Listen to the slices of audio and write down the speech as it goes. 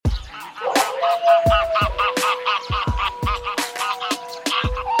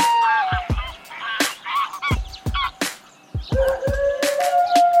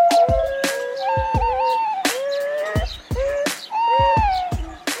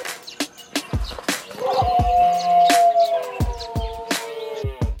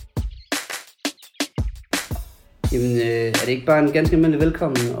Jamen, er det ikke bare en ganske almindelig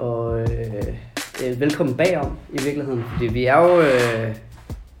velkommen, og velkommen bagom i virkeligheden? Fordi vi er jo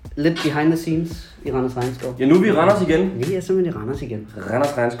lidt behind the scenes i Randers Regnskov. Ja, nu er vi i Randers igen. Vi er simpelthen i Randers igen.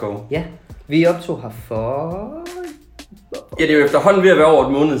 Randers Regnskov. Ja, vi optog her for... Ja, det er jo efterhånden ved at være over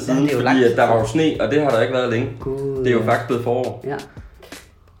et måned siden, ja, fordi at der var jo sne, og det har der ikke været længe. God. Det er jo faktisk blevet forår. Ja.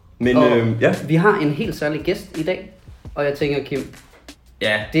 Men ja. Vi har en helt særlig gæst i dag, og jeg tænker, Kim,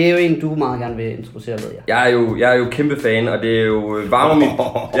 Ja. det er jo en, du meget gerne vil introducere, ved jeg. Jeg er jo kæmpe fan, og det er jo det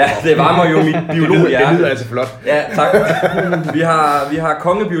varmer jo mit biologhjerte. Det lyder altså flot. Ja, tak. Vi har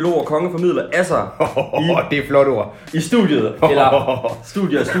kongebiolog og kongeformidler Asser Det er flot ord. i studiet. Eller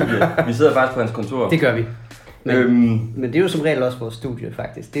studie. Vi sidder faktisk på hans kontor. Det gør vi. Men det er jo som regel også vores studie,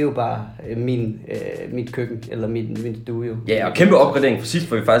 faktisk. Det er jo bare mit køkken, eller min studio. Ja, og kæmpe opgradering for sidst,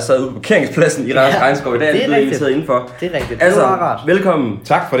 hvor vi faktisk sad ude på parkeringspladsen i Randers Regnskov. I dag er det inviteret indenfor. Det er rigtigt. Altså, det var rart. Velkommen.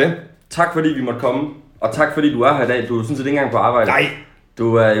 Tak for det. Tak fordi vi måtte komme. Og tak fordi du er her i dag. Du er sådan set ikke engang på arbejde. Nej.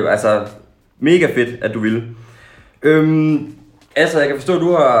 Du er jo altså mega fedt, at du ville. Altså, jeg kan forstå, at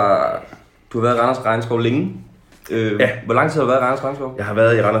du har været i Randers Regnskov længe. Ja. Hvor lang tid har du været i Randers Regnskov? Jeg har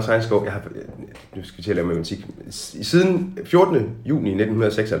været i Randers Regnskov. Nu skal vi til at lave matematik. Siden 14. juni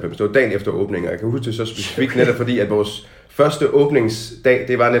 1996, det var dagen efter åbningen, og jeg kan huske det så specifikt netop fordi, at vores første åbningsdag,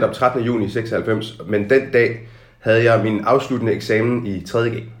 det var netop 13. juni 96, men den dag havde jeg min afsluttende eksamen i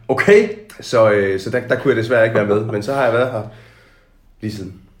 3.G. Okay. Så der kunne jeg desværre ikke være med, men så har jeg været her lige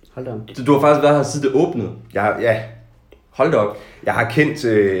siden. Hold da op. Så du har faktisk været her siden det åbnede? Hold da op. Jeg har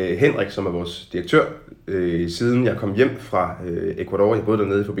kendt Henrik, som er vores direktør, siden jeg kom hjem fra Ecuador. Jeg boede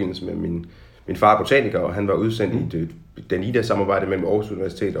dernede i forbindelse med min far er botaniker, og han var udsendt i et DANIDA-samarbejde mellem Aarhus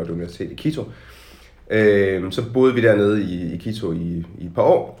Universitet og et universitet i Quito. Så boede vi dernede i Quito i et par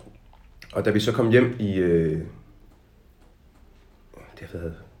år, og da vi så kom hjem i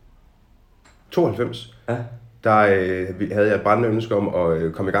 92, ja. Der havde jeg et brændende ønske om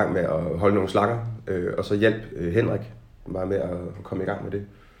at komme i gang med at holde nogle slanger, og så hjalp Henrik mig med at komme i gang med det.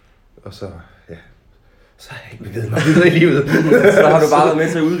 Og så har jeg ikke bevæget mig videre i livet. Så har du bare været med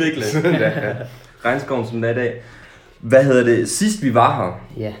til at udvikle ja. Regnskoven, som det er i dag. Hvad hedder det? Sidst vi var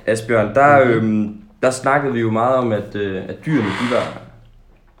her, Ja. Asbjørn, der snakkede vi jo meget om, at dyrene,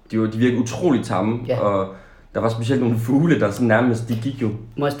 de virker utroligt tamme, Ja. Og der var specielt nogle fugle, der sådan nærmest, de gik jo.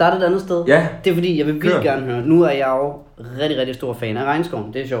 Må jeg starte et andet sted? Ja. Det er fordi, jeg vil virkelig Kør. gerne høre. Nu er jeg jo rigtig, rigtig stor fan af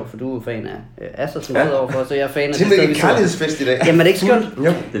Regnskoven. Det er sjovt, for du er fan af Asser, som sidder overfor, så jeg er fan af det Simpelthen sted, en vi sidder. kærlighedsfest i dag. Jamen er det ikke skønt? Jo. Det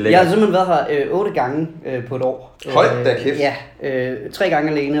er Jeg lækkert. har simpelthen været her 8 gange på et år. Hold da kæft. Ja, 3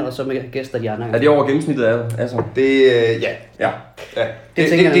 gange alene, og så med gæster de andre Er gange. det over gennemsnittet af det? Altså. Det, ja.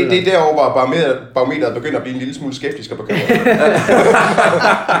 Det er derovre, hvor barometeret begynder at blive en lille smule skeptisk og bekymret.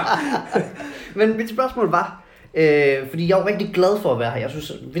 Men mit spørgsmål var, fordi jeg er jo rigtig glad for at være her. Jeg synes,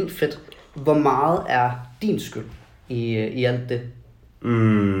 det er vildt fedt. Hvor meget er din skyld i alt det?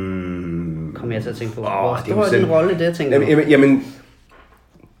 Kommer jeg til at tænke på. Hvor stor er din rolle i det, tænker du? Jamen,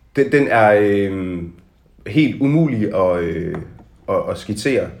 den er helt umulig at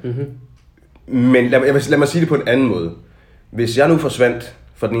skitsere. Mm-hmm. Men lad mig sige det på en anden måde. Hvis jeg nu forsvandt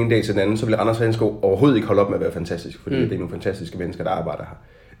fra den ene dag til den anden, så ville Randers Regnskov overhovedet ikke holde op med at være fantastisk, fordi det er nogle fantastiske mennesker, der arbejder her.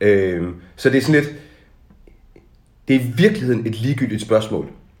 Så det er sådan lidt... Det er i virkeligheden et ligegyldigt spørgsmål.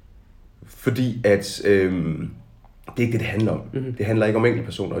 Fordi at... det er ikke det handler om. Mm-hmm. Det handler ikke om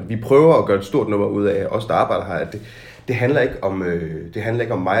enkeltpersoner. Vi prøver at gøre et stort nummer ud af os, der arbejder her, at det handler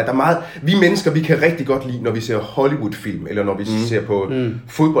ikke om mig. Der er meget, vi mennesker, vi kan rigtig godt lide, når vi ser Hollywood-film, eller når vi ser på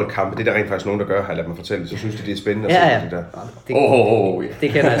fodboldkampe. Det er der rent faktisk nogen, der gør her, lad mig fortælle det, så synes det er spændende at se det der. Det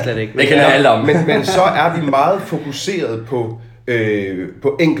kender jeg slet ikke. Det kender alle om. Men så er vi meget fokuseret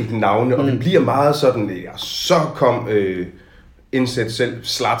på enkelte navne, og vi bliver meget sådan, så kom... indsæt selv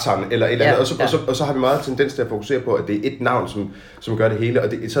Zlatan eller et eller andet, og så har vi meget tendens til at fokusere på, at det er et navn, som gør det hele,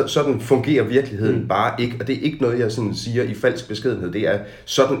 og sådan fungerer virkeligheden bare ikke, og det er ikke noget, jeg sådan siger i falsk beskedenhed, det er,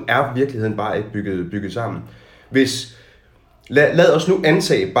 sådan er virkeligheden bare ikke bygget sammen. Lad os nu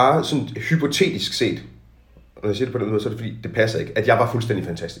antage, bare sådan hypotetisk set, og når jeg siger det på den måde, så er det fordi, det passer ikke, at jeg var fuldstændig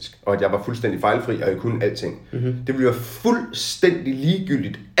fantastisk, og at jeg var fuldstændig fejlfri, og jeg kunne alting. Mm-hmm. Det ville være fuldstændig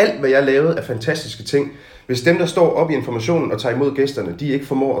ligegyldigt, alt hvad jeg lavede af fantastiske ting, hvis dem, der står op i informationen og tager imod gæsterne, de ikke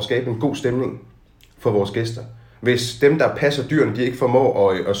formår at skabe en god stemning for vores gæster. Hvis dem, der passer dyrene, de ikke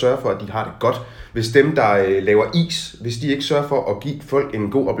formår at sørge for, at de har det godt. Hvis dem, der laver is, hvis de ikke sørger for at give folk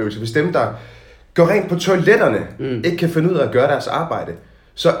en god oplevelse. Hvis dem, der går rent på toiletterne, ikke kan finde ud af at gøre deres arbejde.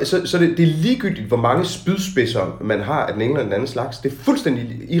 Så det er ligegyldigt, hvor mange spydspidser man har af den ene eller den anden slags. Det er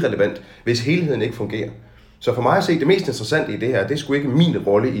fuldstændig irrelevant, hvis helheden ikke fungerer. Så for mig at se, det mest interessante i det her, det er sgu ikke min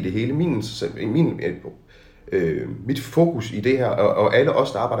rolle i det hele. Mit fokus i det her, og alle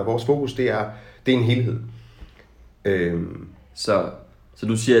os, der arbejder, vores fokus, det er en helhed. Så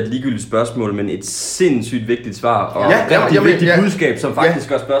du siger et ligegyldigt spørgsmål, men et sindssygt vigtigt svar, og et vigtigt budskab, som faktisk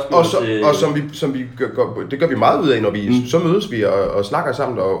gør spørgsmålet til... Og som vi gør, det gør vi meget ud af, når vi så mødes vi og snakker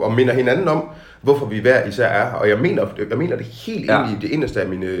sammen og minder hinanden om, hvorfor vi hver især er. Og jeg mener det helt ind i det inderste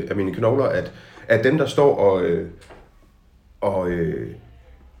af mine knogler, at dem, der står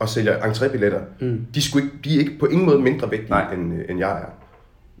og sælger entrébilletter, de er ikke på ingen måde mindre vigtige, end jeg er.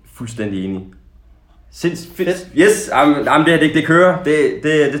 Fuldstændig enig. Fedt. Yes, det kører.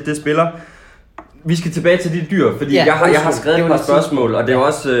 Det spiller. Vi skal tilbage til de dyr, fordi jeg har skrevet et par spørgsmål, og det er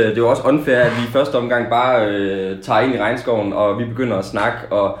jo også unfair, at vi i første omgang bare tager ind i regnskoven, og vi begynder at snakke,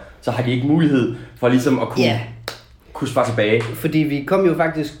 og så har de ikke mulighed for ligesom at kunne svare tilbage. Fordi vi kom jo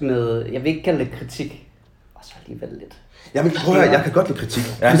faktisk med, jeg vil ikke kalde det kritik, og så alligevel lidt. Jamen prøv at høre, jeg kan godt lide kritik.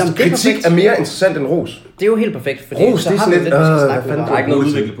 Ja. Kritik er mere interessant end ros. Det er jo helt perfekt, fordi ros, så har vi lidt, vi skal snakke med. Der er ikke noget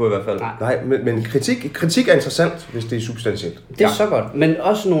udviklet på i hvert fald. Nej, men kritik er interessant, hvis det er substantielt. Det er så godt, men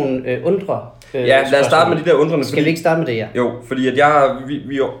også nogle undre lad os starte med de der undrende. Skal vi ikke starte med det, ja? Jo, fordi at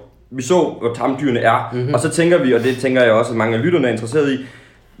vi så, hvor tamme dyrene er, og så tænker vi, og det tænker jeg også, at mange af lytterne er interesseret i,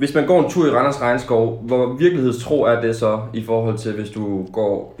 hvis man går en tur i Randers Regnskov, hvor virkelighedstro er det så i forhold til, hvis du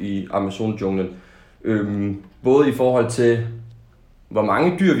går i Amazon-junglen? Både i forhold til, hvor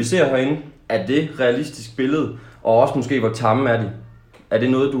mange dyr vi ser herinde, er det realistisk billede, og også måske, hvor tamme er de? Er det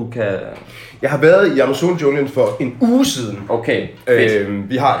noget, du kan... Jeg har været i Amazon-junglen for en uge siden. Okay,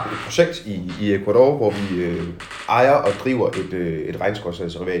 vi har et projekt i Ecuador, hvor vi ejer og driver et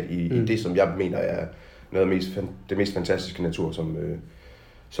regnskovsreservat i det, som jeg mener er noget af det mest fantastiske natur,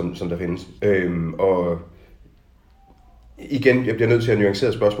 som der findes. Og igen, jeg bliver nødt til at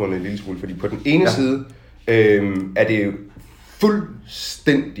nuancere spørgsmålene en lille smule, fordi på den ene side er det jo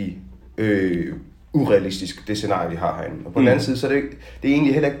fuldstændig urealistisk, det scenarie, vi har herinde. Og på den anden side, så er det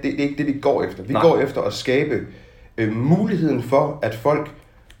egentlig heller ikke, det er ikke det, vi går efter. Vi går efter at skabe muligheden for, at folk,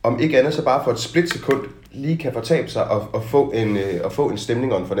 om ikke andet, så bare for et splitsekund, lige kan fortabe sig og få en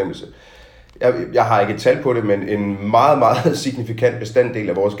stemning og en fornemmelse. Jeg har ikke et tal på det, men en meget, meget signifikant bestanddel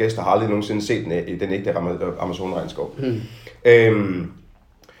af vores gæster har aldrig nogensinde set den ægte Amazon-regnskov.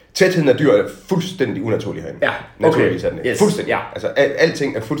 Tætheden af dyr er fuldstændig unaturlig herinde. Ja, naturligvis er den. Yes. Fuldstændig. Ja. Altså,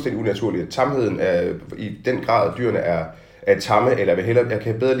 alting er fuldstændig unaturligt. Tamheden er i den grad, at dyrene er tamme, eller jeg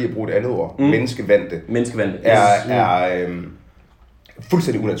kan bedre lige at bruge et andet ord. Menneskevandte. Er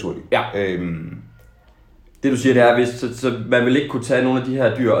fuldstændig unaturligt. Ja. Det du siger, det er, så man vil ikke kunne tage nogle af de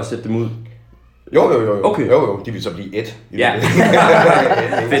her dyr og sætte dem ud? Jo. Okay. Jo, de vil så blive et. Ja.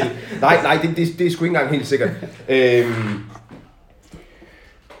 Nej, det er sgu ikke engang helt sikkert.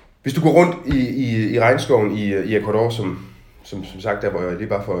 Hvis du går rundt i regnskoven i Ecuador, som sagt, der hvor jeg lige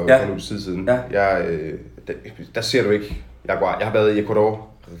bare for en uge siden, der ser du ikke jaguar. Jeg har været i Ecuador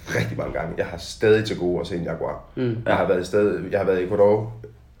rigtig mange gange. Jeg har stadig til gode at se en jaguar. Jeg har været i Ecuador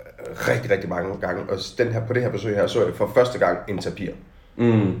rigtig, rigtig mange gange, og på det her besøg her, så jeg for første gang en tapir.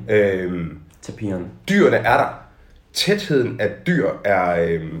 Tapiren. Dyrene er der. Tætheden af dyr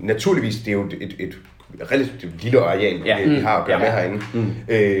er naturligvis, det er jo et relativt lille areal, vi har at gøre med herinde.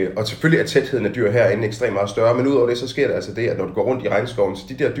 Og selvfølgelig er tætheden af dyr herinde ekstremt meget større, men udover det, så sker der altså det, at når du går rundt i regnskoven, så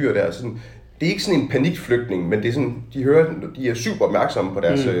de der dyr der, sådan, det er ikke sådan en panikflygtning, men det er sådan, de er super opmærksomme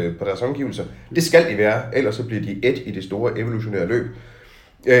på deres omgivelser. Det skal de være, ellers så bliver de et i det store evolutionære løb.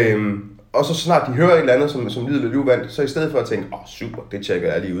 Og så snart de hører et eller andet, som lyder lidt uvant, så i stedet for at tænke, super, det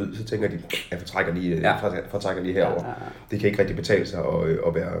tjekker jeg lige ud, så tænker de, jeg fortrækker lige herover. Det kan ikke rigtig betale sig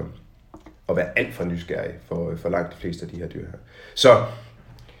at være alt for nysgerrig for langt de fleste af de her dyr her. Så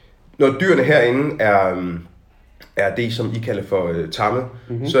når dyrene herinde er det, som I kalder for tamme,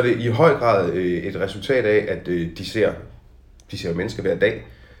 så er det i høj grad et resultat af, at de ser mennesker hver dag.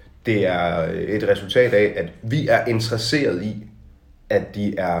 Det er et resultat af, at vi er interesseret i, at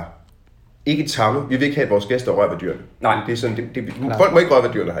de er ikke tamme. Vi vil ikke have, at vores gæster rører ved dyrene. Nej. Det er sådan, folk må ikke røre ved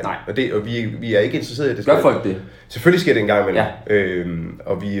dyrene herinde. Og vi er ikke interesseret i det. Gør folk det? Selvfølgelig sker det en gang imellem. Ja.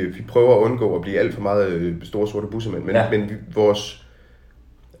 Og vi prøver at undgå at blive alt for meget store sorte bussemænd. Men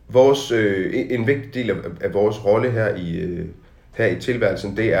en vigtig del af vores rolle her i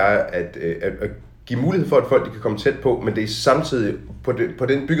tilværelsen, det er at give mulighed for, at folk de kan komme tæt på, men det er samtidig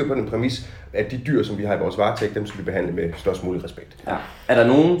bygget på den præmis, at de dyr, som vi har i vores varetægt, dem skal vi behandle med størst mulig respekt. Ja. Er der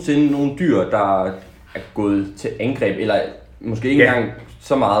nogensinde nogle dyr, der er gået til angreb, eller måske ikke engang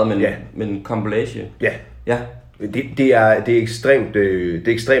så meget, men kampolage? Ja. Det er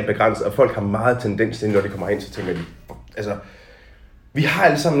ekstremt begrænset, og folk har meget tendens til, når de kommer ind, så tænker de, altså, vi har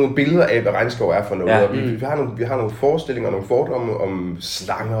alle sammen nogle billeder af, hvad regnskov er for noget, og vi har nogle forestillinger og nogle fordomme om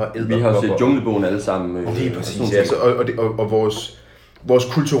slanger og edderkopper. Vi har set Junglebogen alle sammen. Lige præcis, og vores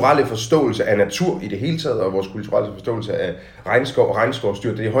kulturelle forståelse af natur i det hele taget, og vores kulturelle forståelse af regnskov og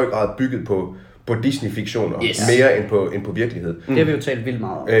regnskovsdyr, det er i høj grad bygget på Disney-fiktioner, mere end på virkelighed. Det har vi jo talt vildt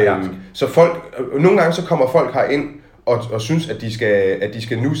meget om. Så nogle gange så kommer folk herind og synes, at de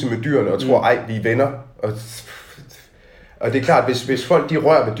skal nusse med dyrene, og tror, vi er venner. Og det er klart, hvis folk de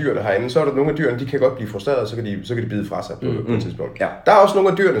rører ved dyrene herinde, så er der nogle af dyrene, de kan godt blive frustreret, så kan de bide fra sig på et tidspunkt. Ja. Der er også nogle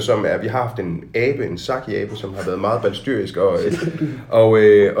af dyrene, vi har haft en saki-abe, som har været meget balstyrisk,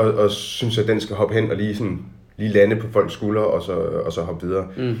 og synes, at den skal hoppe hen og lige lande på folks skuldre, og så hoppe videre.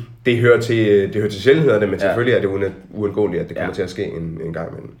 Det hører til sjældenhederne, men selvfølgelig er det uundgåeligt, at det kommer til at ske en gang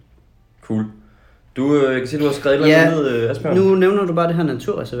imellem. Cool. Du kan se, du har skrevet noget, Asbjørn. Nu nævner du bare det her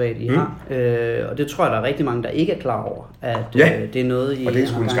naturreservat, I har. Og det tror jeg, der er rigtig mange, der ikke er klar over, at det er noget, I og det er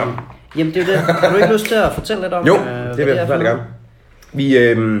sgu en skam. Jamen, det er det. Har du ikke lyst til at fortælle lidt om, jo, det vil jeg fortælle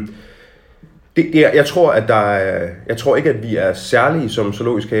gerne. Jeg tror ikke, at vi er særlige som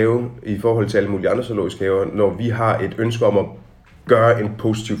zoologisk have i forhold til alle mulige andre zoologiske haver, når vi har et ønske om at gøre en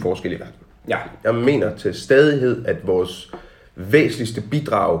positiv forskel i verden. Ja. Jeg mener til stadighed, at vores væsentligste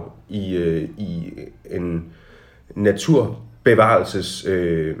bidrag i en naturbevarelses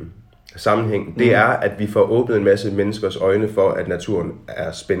sammenhæng, det er, at vi får åbnet en masse menneskers øjne for, at naturen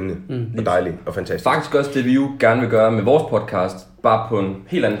er spændende og dejlig og fantastisk. Faktisk også det, vi jo gerne vil gøre med vores podcast, bare på en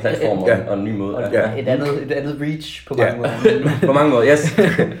helt anden platform og en ny måde. Et andet reach på mange måder. På mange måder, yes.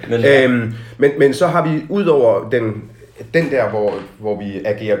 Men så har vi udover den der, hvor vi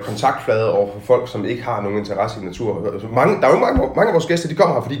agerer kontaktflade over for folk, som ikke har nogen interesse i natur. Der er jo mange af vores gæster, de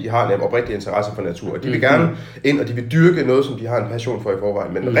kommer her, fordi de har en oprigtig interesse for natur. De vil gerne ind, og de vil dyrke noget, som de har en passion for i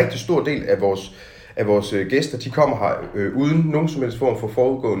forvejen. Men en rigtig stor del af vores gæster, de kommer her uden nogen som helst form for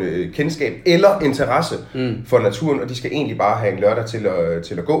forudgående kendskab eller interesse for naturen, og de skal egentlig bare have en lørdag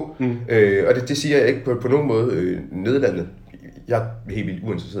til at gå. Og det siger jeg ikke på nogen måde nedladende. Jeg er helt vildt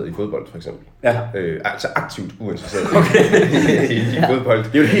uinteresseret i fodbold, for eksempel. Ja. Altså aktivt uinteresseret i fodbold.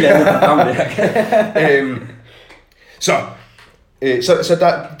 Det er jo et helt andet program, det her. Så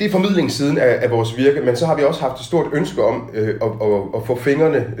det er formidlingssiden af vores virke, men så har vi også haft et stort ønske om at få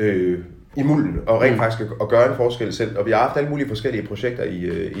fingrene i mulden og rent faktisk at gøre en forskel selv. Og vi har haft alle mulige forskellige projekter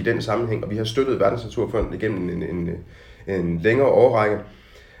i den sammenhæng, og vi har støttet Verdensnaturfonden igennem en længere årrække.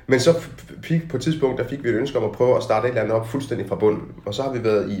 Men så på et tidspunkt, der fik vi et ønske om at prøve at starte et eller andet op fuldstændig fra bunden. Og så har vi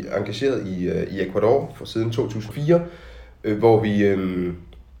været engageret i Ecuador siden 2004, hvor vi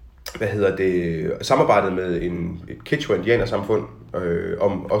samarbejdet med et Quechua-indianersamfund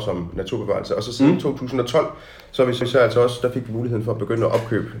om naturbevarelse. Og så siden 2012, så har vi så altså også, der fik vi muligheden for at begynde at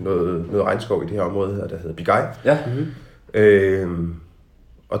opkøbe noget regnskov i det her område her, der hedder Bigay. Ja.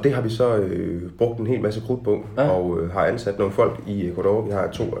 Og det har vi så brugt en hel masse krudt på, og har ansat nogle folk i Ecuador. Vi har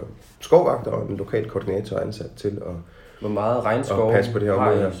 2 skovvagter og en lokal koordinator ansat til at hvor meget regnskov passe på det her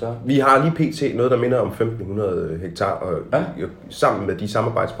område her. Vi har lige pt. Noget, der minder om 1500 hektar, og sammen med de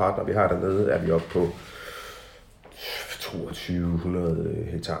samarbejdspartnere, vi har dernede, er vi oppe på 2200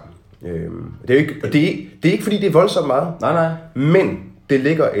 hektar. Det er ikke fordi, det er voldsomt meget, nej. Men det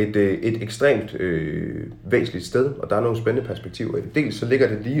ligger et ekstremt væsentligt sted, og der er nogle spændende perspektiver i det. Dels så ligger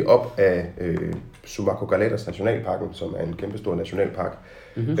det lige op af Sumaco Galetas Nationalparken, som er en kæmpestor nationalpark.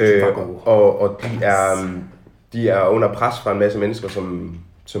 Og de er under pres fra en masse mennesker,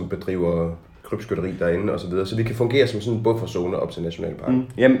 som bedriver krybskytteri derinde og så videre, så vi kan fungere som sådan en bufferzone op til nationalparken.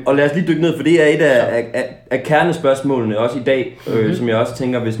 Jamen, og lad os lige dykke ned, for det er et af kernespørgsmålene også i dag, som jeg også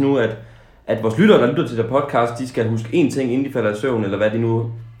tænker, hvis nu at vores lyttere, der lytter til det her podcast, de skal huske én ting, inden de falder i søvn, eller hvad de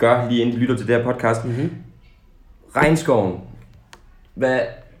nu gør, lige inden de lytter til det her podcast. Regnskoven.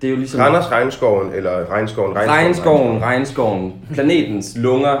 Det er jo ligesom Randers Regnskoven, eller Regnskoven. Regnskoven. Planetens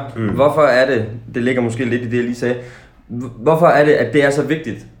lunger. Hvorfor er det ligger måske lidt i det, jeg lige sagde. Hvorfor er det, at det er så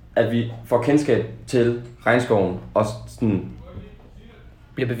vigtigt, at vi får kendskab til regnskoven, og sådan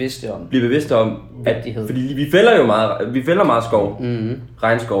bliver bevidste om vigtighed. Fordi vi fælder meget skov,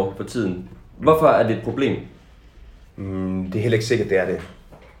 regnskov for tiden. Hvorfor er det et problem? Det er heller ikke sikkert, det er det.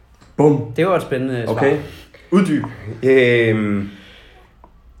 Bum. Det var et spændende svar. Okay. Uddyb.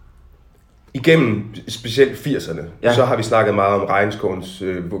 Igennem specielt 80'erne, så har vi snakket meget om regnskovens,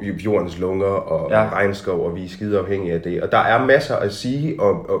 jordens lunger og regnskov, og vi er skide afhængige af det. Og der er masser at sige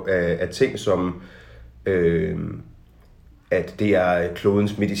af ting som at det er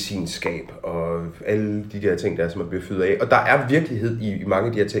klodens medicinskab og alle de der ting, der som er blevet fyret af. Og der er virkelighed i mange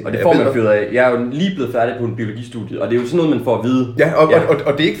af de her ting. Og det får man fyret af. Jeg er jo lige blevet færdig på en biologistudie, og det er jo sådan noget, man får at vide. Ja,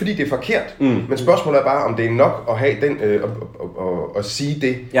 og det er ikke fordi, det er forkert. Men spørgsmålet er bare, om det er nok at have den og sige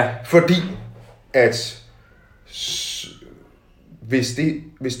det. Ja. Fordi at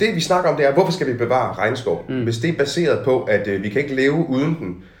hvis det vi snakker om, det er, hvorfor skal vi bevare regnskov? Hvis det er baseret på, at vi kan ikke leve uden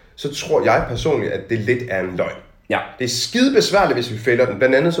den, så tror jeg personligt, at det lidt er en løgn. Ja. Det er skide besværligt, hvis vi fælder den.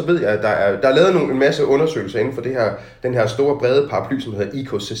 Blandt andet så ved jeg, at der er lavet en masse undersøgelser inden for den her store brede paraply, som hedder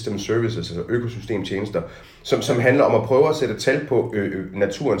Ecosystem Services, altså økosystemtjenester, som handler om at prøve at sætte tal på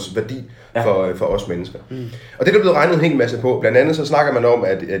naturens værdi for os mennesker. Og det er der blevet regnet en hel masse på. Blandt andet så snakker man om,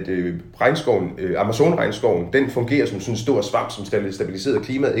 at regnskoven, Amazon-regnskoven, den fungerer som sådan en stor svamp, som stabiliserer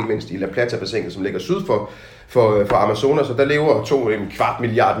klimaet, ikke mindst i La Plata-bassinet, som ligger syd for Amazonas, og der lever 2,25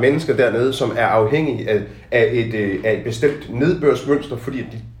 milliarder mennesker dernede, som er afhængige af et bestemt nedbørsmønster, fordi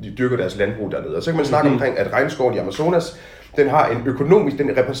de dyrker deres landbrug dernede. Og så kan man snakke omkring, at regnskoven i Amazonas, den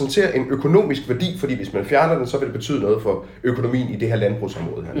repræsenterer en økonomisk værdi, fordi hvis man fjerner den, så vil det betyde noget for økonomien i det her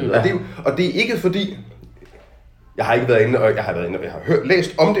landbrugsområde hernede. Og det er ikke fordi, jeg har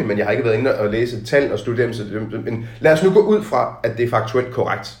læst om det, men jeg har ikke været inde og læse tal og studere dem. Men lad os nu gå ud fra, at det er faktuelt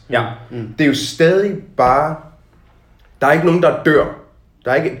korrekt. Ja. Det er jo stadig bare, der er ikke nogen, der dør.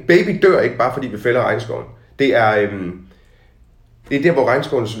 Baby dør ikke bare fordi vi fælder regnskoven. Det er der, hvor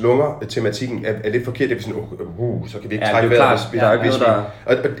regnskovens lunger-tematikken er lidt forkert. Det er sådan, så kan vi ikke trække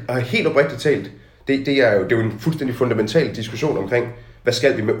vejret. Og helt oprigtigt talt, det er jo en fuldstændig fundamental diskussion omkring, hvad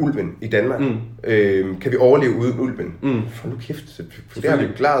skal vi med ulven i Danmark? Kan vi overleve uden ulven? For nu kæft, det har vi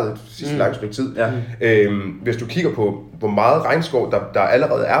klaret sidste langt stykke tid. Ja. Hvis du kigger på, hvor meget regnskov, der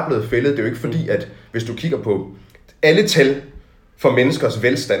allerede er blevet fældet, det er jo ikke fordi, at hvis du kigger på alle tal for menneskers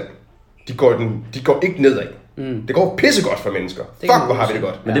velstand, de går ikke nedad. Det går pissegodt for mennesker. Fuck, hvor har vi det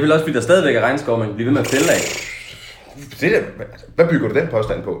godt. Men det er vel også, fordi der stadigvæk er regnskov, man kan blive ved med at fælde af. Hvad bygger du den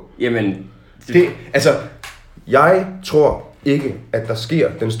påstand på? Jamen... Jeg tror ikke, at der sker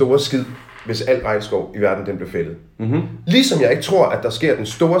den store skid, hvis al regnskov i verden den bliver fældet. Ligesom jeg ikke tror, at der sker den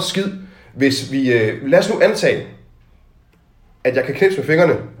store skid, hvis vi... lad os nu antage, at jeg kan knipse med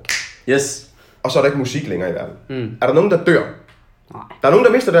fingrene, yes, og så er der ikke musik længere i verden. Er der nogen, der dør? Nej. Der er nogen,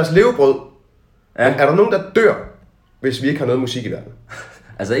 der mister deres levebrød. Ja. Men er der nogen, der dør, hvis vi ikke har noget musik i verden?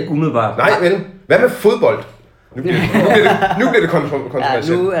 Altså ikke umiddelbart. Nej, vel? Hvad med fodbold? Nu bliver det kontroversielt.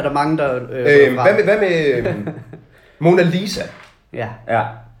 Ja, nu er der mange, der... Hvad med Mona Lisa? Ja.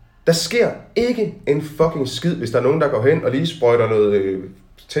 Der sker ikke en fucking skid, hvis der er nogen, der går hen og lige sprøjter noget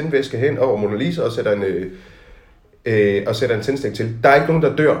tændvæske hen over Mona Lisa og sætter en tændstik til. Der er ikke nogen,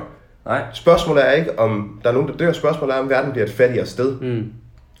 der dør. Nej. Spørgsmålet er ikke, om der er nogen, der dør. Spørgsmålet er, om verden bliver et fattigere sted.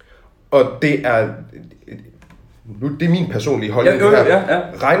 Og det er min personlige holdning.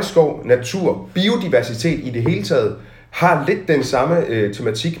 Regnskov, natur, biodiversitet i det hele taget har lidt den samme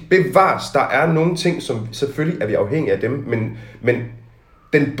tematik. Bevares, der er nogle ting, som selvfølgelig er vi afhængige af dem, men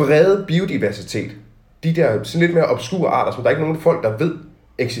den brede biodiversitet, de der sådan lidt mere obskure arter, som der er ikke nogen folk, der ved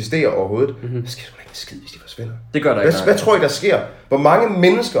eksisterer overhovedet, der sker sgu da ikke en skid, hvis de forsvinder. Det gør der ikke. Hvad tror I, der sker? Hvor mange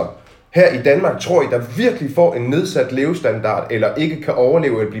mennesker her i Danmark tror I, der virkelig får en nedsat levestandard, eller ikke kan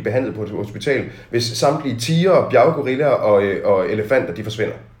overleve eller blive behandlet på et hospital, hvis samtlige tiger, bjerggorillaer og elefanter, de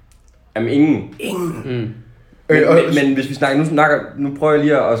forsvinder? Jamen ingen. Men hvis vi snakker, nu prøver jeg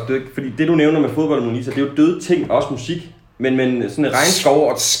lige at stykke, fordi det du nævner med fodbold, Monisa, det er jo døde ting, også musik. Men sådan en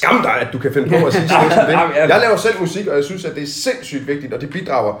regnskov og... Skam dig, at du kan finde på at sige sådan noget som det. Jeg laver selv musik, og jeg synes, at det er sindssygt vigtigt, og det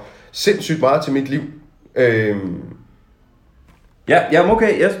bidrager sindssygt meget til mit liv. Ja,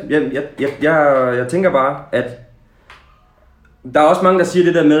 okay. Jeg tænker bare, at der er også mange, der siger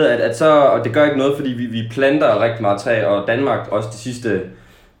det der med, at så, og det gør ikke noget, fordi vi planter rigtig meget træ, og Danmark også de sidste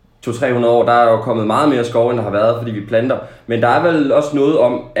 200-300 år, der er jo kommet meget mere skov, end der har været, fordi vi planter. Men der er vel også noget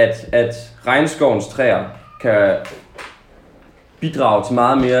om, at regnskovens træer kan bidrage til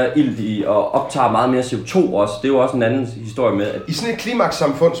meget mere ilt og optager meget mere CO2 også. Det er jo også en anden historie med. At... I sådan et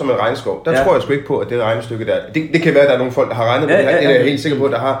klimakssamfund som en regnskov, der tror jeg sgu ikke på, at det regnestykke der... Det kan være, at der er nogle folk, der har regnet på det her. Det er jeg helt sikker på,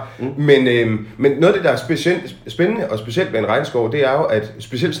 at der har. Men noget af det, der er spændende og specielt ved en regnskov, det er jo, at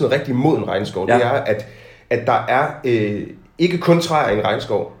specielt sådan en rigtig moden regnskov, det er, at der er ikke kun træer i en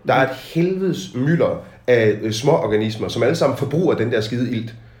regnskov. Der er et helvedes mylder af små organismer, som alle sammen forbruger den der skide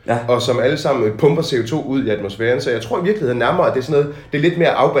ilt. Ja. Og som alle sammen pumper CO2 ud i atmosfæren. Så jeg tror i virkeligheden nærmere, at det er sådan noget, det er lidt mere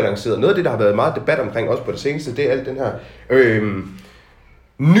afbalanceret. Noget af det, der har været meget debat omkring også på det seneste, det er alt den her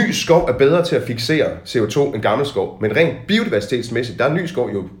ny skov er bedre til at fiksere CO2 end gammel skov. Men rent biodiversitetsmæssigt, der er ny skov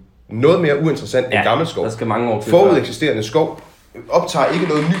jo noget mere uinteressant end gammel skov. Der skal mange år til. Forudeksisterende skov optager ikke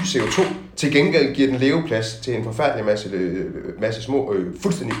noget ny CO2. Til gengæld giver den leveplads til en forfærdelig masse små,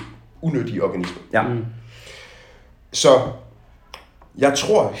 fuldstændig unyttige organismer. Ja. Så jeg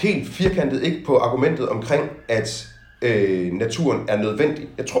tror helt firkantet ikke på argumentet omkring, at naturen er nødvendig.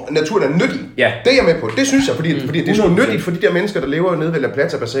 Jeg tror, naturen er nyttig. Ja. Det er jeg med på. Det synes jeg, fordi det er sgu nyttigt for de der mennesker, der lever nede ved La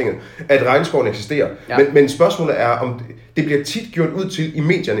Plata-bassinet, at regnskoven eksisterer. Ja. Men spørgsmålet er, om det bliver tit gjort ud til i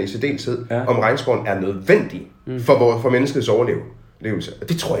medierne i særdeleshed, om regnskoven er nødvendig for menneskets overlevelse. Og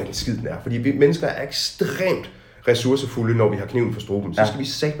det tror jeg, den skiden er. Fordi vi mennesker er ekstremt ressourcefulde, når vi har kniven for struben. Så skal vi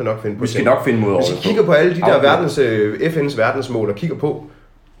satme nok finde på. Vi skal nok finde mod over. Hvis vi kigger på alle de der FN's verdensmål og kigger på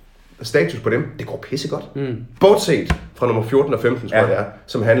status på dem, det går pissegodt. Bortset fra nummer 14 og 15, tror jeg det er,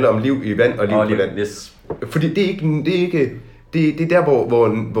 som handler om liv i vand og liv på land. Yes. Fordi det er der,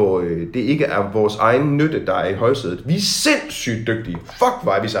 hvor det ikke er vores egen nytte, der er i højsædet. Vi er sindssygt dygtige. Fuck,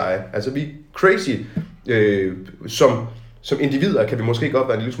 hvor er vi seje. Altså, vi er crazy. Som individer kan vi måske godt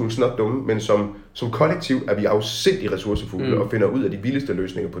være en lille smule snot dumme, men som kollektiv er vi afsindig ressourcefulde og finder ud af de vildeste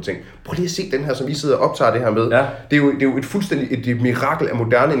løsninger på ting. Prøv lige at se den her, som vi sidder og optager det her med. Ja. Det er jo et fuldstændig et mirakel af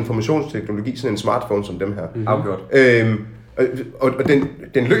moderne informationsteknologi, sådan en smartphone som dem her. Afgjort. Og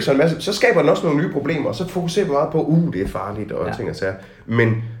den løser en masse, så skaber den også nogle nye problemer, og så fokuserer vi meget på, det er farligt og ting og sager.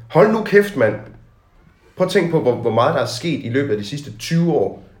 Men hold nu kæft, mand. Prøv at tænke på, hvor meget der er sket i løbet af de sidste 20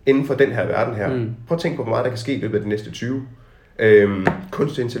 år inden for den her verden her. Prøv at tænke på, hvor meget der kan ske i løbet af de næste 20.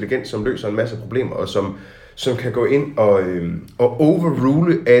 Kunstig intelligens, som løser en masse problemer, og som kan gå ind og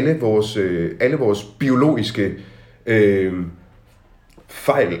overrule alle vores biologiske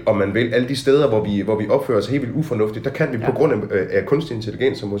fejl, om man vil. Alle de steder, hvor vi opfører os helt vildt ufornuftigt, der kan vi på grund af kunstig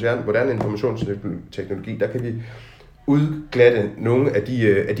intelligens og moderne informationsteknologi, der kan vi udglatte nogle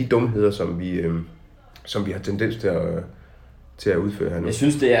af de dumheder, som vi har tendens til at udføre her nu. Jeg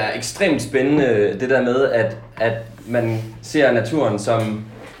synes, det er ekstremt spændende, det der med, at man ser naturen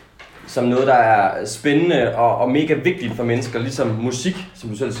som noget, der er spændende og mega vigtigt for mennesker, ligesom musik, som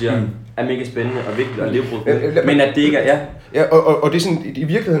du selv siger, er mega spændende og vigtigt og levebrud, men at det ikke er, Ja, og det er sådan, i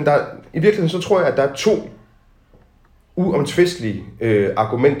virkeligheden så tror jeg, at der er to uomtvistelige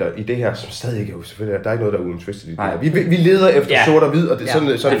argumenter i det her, som stadig ikke er selvfølgelig. Der er ikke noget, der er uomtvisteligt i det her. Vi leder efter sort og hvid, og sådan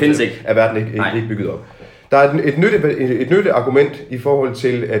det findes ikke. Er verden ikke bygget op. Der er et nytte argument i forhold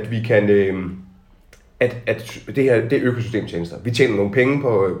til, at vi kan, at det her, det er økosystemtjenester. Vi tjener nogle penge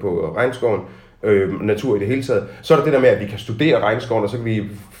på regnskoven, natur i det hele taget. Så er der det der med, at vi kan studere regnskoven, og så kan vi,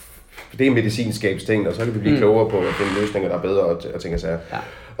 det er medicinskabsting, og så kan vi blive klogere på at finde løsninger, der er bedre og ting og sager. Ja.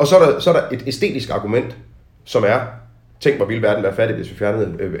 Og så er der et æstetisk argument, som er, tænk hvor ville verden være fattig, hvis vi fjernede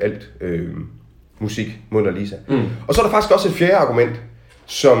alt musik, Mona Lisa. Og så er der faktisk også et fjerde argument,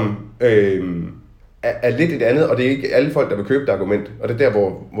 som er lidt et andet, og det er ikke alle folk, der vil købe det argument, og det er der,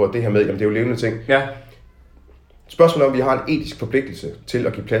 hvor det her med, jamen det er jo levende ting. Ja. Spørgsmålet om, vi har en etisk forpligtelse til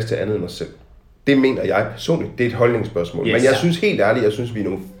at give plads til andet end os selv. Det mener jeg personligt, det er et holdningsspørgsmål. Yes, men jeg synes helt ærligt, vi er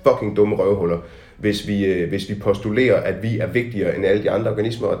nogle fucking dumme røvhuller, hvis vi postulerer, at vi er vigtigere end alle de andre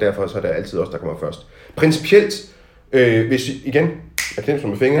organismer, og derfor så er det altid os, der kommer først. Principielt, hvis igen, jeg knipser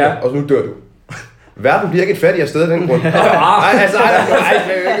med fingrene, og nu dør du. Verden bliver ikke et fattigere sted af den grund.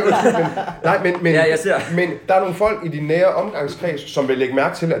 Men der er nogle folk i din nære omgangskreds, som vil lægge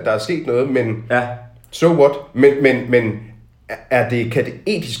mærke til, at der er sket noget, men so what? Men kan det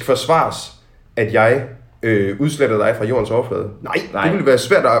etisk forsvares, at jeg udsletter dig fra jordens overflade? Nej, det ville være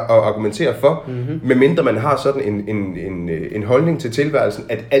svært at argumentere for, medmindre man har sådan en holdning til tilværelsen,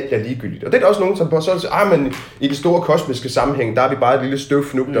 at alt er ligegyldigt. Og det er der også nogen, som på så siger, men i det store kosmiske sammenhæng, der er vi bare et lille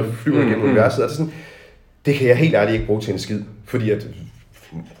støvfnug, der flyver gennem universet. Og det er sådan, det kan jeg helt ærligt ikke bruge til en skid, fordi at,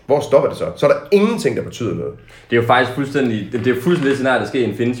 hvor stopper det så? Så er der ingenting, der betyder noget. Det er jo faktisk fuldstændig det scenarie, der sker i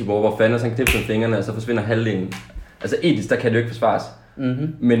Infinity War, hvor Thanos han knipser med fingrene, og så forsvinder halvdelen. Altså etisk, der kan det jo ikke forsvares.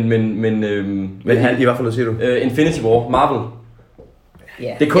 Men i hvert fald, hvad siger du? Infinity War, Marvel.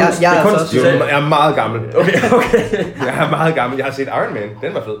 Yeah. Det er kunst. Jeg er meget gammel. Okay. Jeg er meget gammel. Jeg har set Iron Man.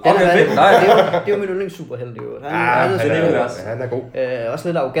 Den var fed. Det er jo mit yndlingssuperhelt. Han er god. Også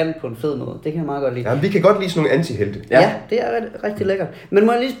lidt arrogant på en fed måde. Det kan jeg meget godt lide. Jamen, vi kan godt lide sådan nogle anti-helte. Ja, det er rigtig lækkert. Men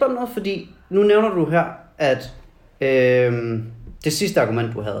må jeg lige spørge noget, fordi nu nævner du her, at det sidste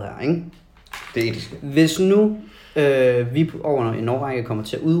argument, du havde her, ikke? Det etiske. Hvis nu vi over en årrække kommer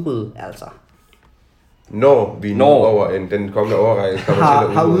til at udrydde, altså når vi over den kommende årrække kommer til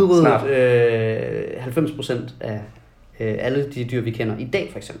at har udryddet 90% af alle de dyr, vi kender i dag,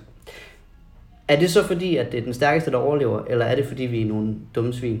 for eksempel. Er det så fordi, at det er den stærkeste, der overlever, eller er det fordi, vi er nogle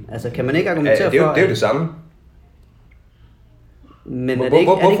dumme svin? Altså, kan man ikke argumentere for... Det er jo det samme. Men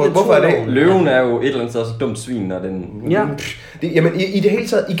hvorfor er det? Løven er jo et eller andet sted så dumt svin, når den... Ja. Jamen, i det hele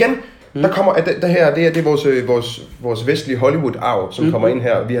taget, igen... Der kommer det er vores vestlige Hollywood-arv, som kommer ind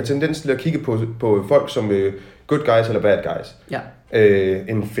her. Vi har tendens til at kigge på folk som good guys eller bad guys. Ja.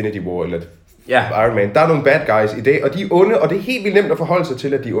 Infinity War eller Iron Man. Der er nogle bad guys i dag, og de er onde, og det er helt vildt nemt at forholde sig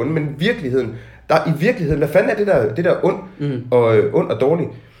til, at de er onde, men virkeligheden Der er i virkeligheden, hvad fanden er det der ond og dårligt?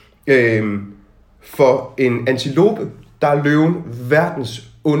 For en antilope, der er løven verdens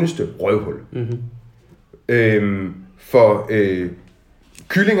ondeste røvhul. For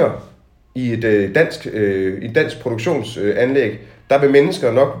kyllinger i et dansk produktionsanlæg, der vil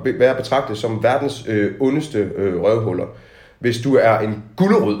mennesker nok være betragtet som verdens ondeste røvhuller. Hvis du er en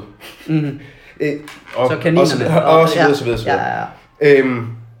gulerod, så kaninerne. Og så videre.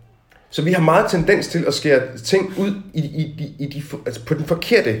 Så vi har meget tendens til at skære ting ud altså på den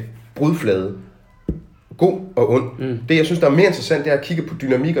forkerte brudflade. God og ond. Det, jeg synes, der er mere interessant, det er at kigge på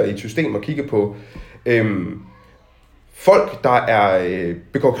dynamikker i et system, og kigge på folk, der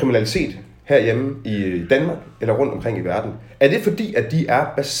begår kriminalitet herhjemme i Danmark, eller rundt omkring i verden. Er det fordi, at de er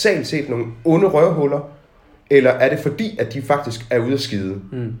basalt set nogle onde røvhuller, eller er det fordi, at de faktisk er ude at skide?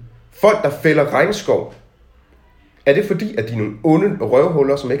 Folk, der fælder regnskov, er det fordi, at de er nogle onde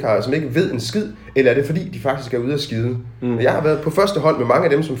røvhuller, som ikke ved en skid, eller er det fordi, de faktisk er ude at skide? Jeg har været på første hold med mange af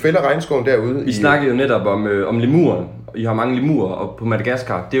dem, som fælder regnskoven derude. Vi snakkede jo netop om lemuren. I har mange lemurer og på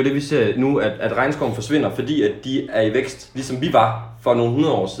Madagaskar. Det er jo det, vi ser nu, at regnskoven forsvinder, fordi at de er i vækst, ligesom vi var for nogle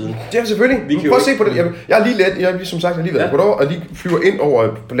 100 år siden. Ja, selvfølgelig. Prøv at se på det. Jeg har lige været i Ecuador, og de flyver ind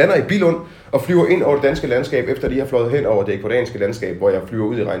over, lander i Billund, og flyver ind over det danske landskab, efter de har fløjet hen over det ecuadorianske landskab, hvor jeg flyver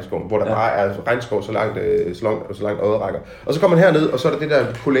ud i regnskoven, hvor der bare er regnskov så langt øjet rækker. Og så kommer man herned, og så er der det der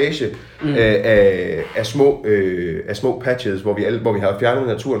collage af små patches, hvor vi har fjernet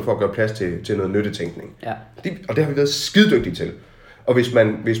naturen for at gøre plads til noget nyttetænkning. Ja. Og det har vi været skidedygtige til. Og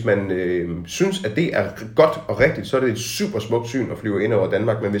hvis man synes, at det er godt og rigtigt, så er det et super smukt syn at flyve ind over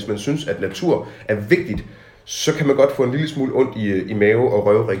Danmark. Men hvis man synes, at natur er vigtigt, så kan man godt få en lille smule ondt i mave- og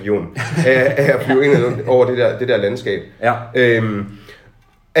røvregion af at flyve ind over det der landskab. Ja.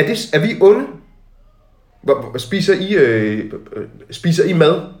 Er vi onde? Spiser I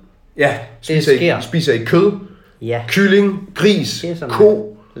mad? Ja. Spiser I kød? Ja. Kylling? Gris?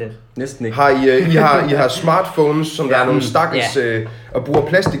 Ko? Lidt. Næsten ikke. I har smartphones, som der er nogle stakkels og bruger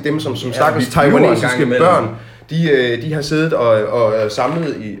plastik, dem som stakkels taiwanesiske børn, de har siddet og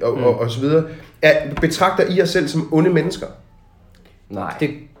samlet i og så videre. Betragter I jer selv som onde mennesker? Nej. Det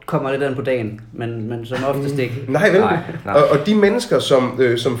kommer lidt an på dagen, men som oftest ikke. Nej, vel? Nej. Og de mennesker,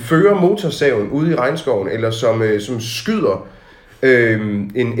 som fører motorsaven ude i regnskoven, eller som skyder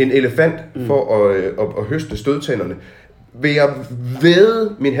en elefant for at høste stødtænderne, vil jeg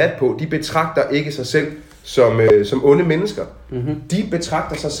vædde min hat på, de betragter ikke sig selv som onde mennesker. De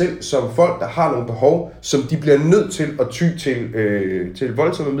betragter sig selv som folk, der har nogle behov, som de bliver nødt til at ty til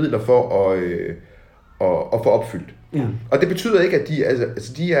voldsomme midler for at få opfyldt. Og det betyder ikke, at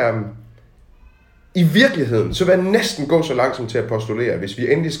de er... I virkeligheden, så vil jeg næsten gå så langt som til at postulere, hvis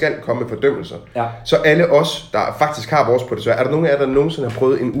vi endelig skal komme med fordømmelser, så alle os, der faktisk har vores potentiale, er der nogen af jer, der nogensinde har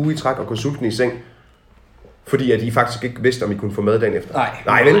prøvet en uge i træk og gå sulten i seng, fordi at I faktisk ikke vidste, om I kunne få mad dagen efter?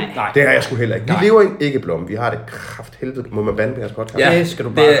 Nej, vel? Nej. Det har jeg sgu heller ikke. Vi lever i en æggeblomme. Vi har det krafthelvede. Må man bande på jeres podcast? Ja, det skal du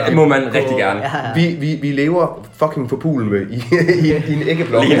bare det må man rigtig gerne. Vi lever fucking for pulen med i en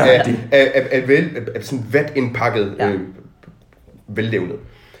æggeblomme af sådan vatindpakket vellevnet.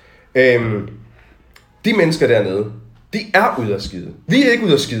 De mennesker dernede, de er ude at skide. Vi er ikke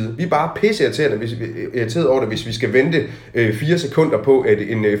ude at skide. Vi er bare pisseirriterede over det, hvis vi skal vente 5 sekunder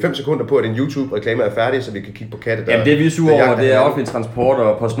på, at en YouTube-reklame er færdig, så vi kan kigge på katte. Jamen det vi er sure over, det er offentlig transport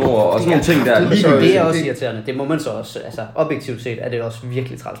og PostNord og sådan nogle ting der. Det er også irriterende. Det må man så også, altså objektivt set er det også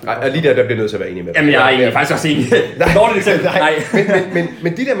virkelig træls. Nej, lige der bliver nødt til at være enig med. Jamen jeg er egentlig faktisk også enig. Dårligt eksempel. Nej.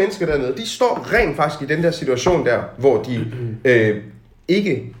 Men de der mennesker dernede, de står rent faktisk i den der situation der, hvor de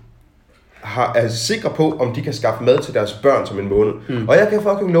ikke er sikre på, om de kan skaffe mad til deres børn som en måned. Og jeg kan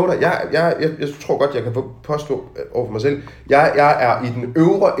fucking love dig, jeg tror godt, jeg kan påstå over for mig selv, jeg er i den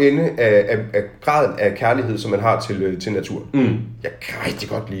øvre ende af graden af kærlighed, som man har til natur. Jeg kan rigtig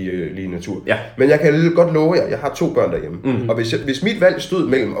godt lide natur. Ja. Men jeg kan godt love jer, jeg har 2 børn derhjemme. Og hvis mit valg stod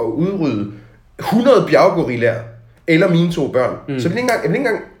mellem at udrydde 100 bjerggorillaer eller mine 2 børn, så vil jeg ikke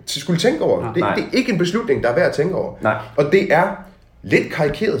engang skulle tænke over det. Det er ikke en beslutning, der er værd at tænke over. Nej. Og det er lidt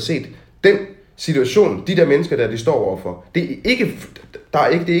karikeret set, den situation, de der mennesker der, de står overfor, det er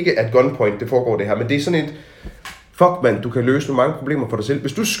ikke at gunpoint, det foregår det her, men det er sådan et, fuck man, du kan løse nogle mange problemer for dig selv.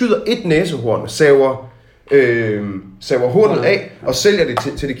 Hvis du skyder et næsehorn, saver hornet af, og sælger det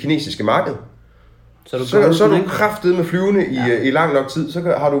til det kinesiske marked, så er du kraftedeme med flyvende i lang nok tid, så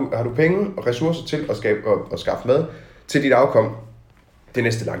har du penge og ressourcer til at skaffe mad til dit afkom det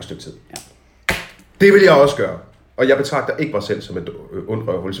næste lange stykke tid. Ja. Det vil jeg også gøre. Og jeg betragter ikke mig selv som et ondt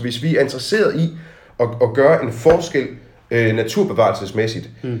røvhul. Så hvis vi er interesseret i at gøre en forskel naturbevarelsesmæssigt,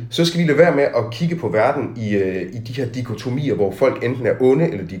 så skal vi lade være med at kigge på verden i de her dikotomier, hvor folk enten er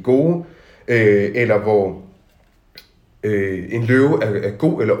onde eller de er gode. eller hvor en løve er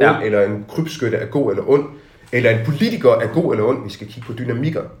god eller ond, eller en krybskytte er god eller ond, eller en politiker er god eller ond. Vi skal kigge på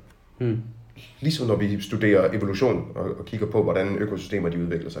dynamikker. Ligesom når vi studerer evolution og kigger på, hvordan økosystemer de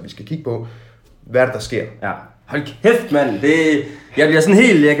udvikler sig. Vi skal kigge på, hvad der sker. Ja. Hold kæft, mand. Jeg bliver sådan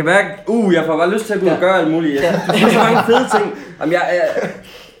helt, jeg kan mærke, jeg får bare lyst til at gå og gøre alt muligt. Jeg synes, så mange fede ting. Jamen, jeg er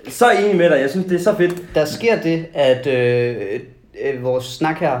så enig med dig. Jeg synes, det er så fedt. Der sker det, at vores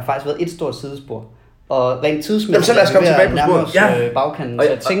snak her har faktisk været et stort sidespor. Og rent tidsmæssigt så lad os komme tilbage på sporet. Bagkanten, så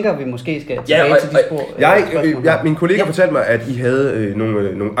jeg tænker, vi måske skal tilbage til de spor. Min kollega fortalte mig, at I havde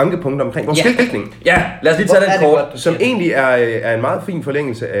nogle ankepunkter omkring vores skiltning. Ja, lad os lige tage den kort. Som egentlig er en meget fin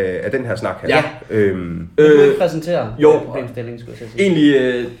forlængelse af den her snak her. Ja. Vil du ikke præsentere problemstillingen, skulle jeg sige?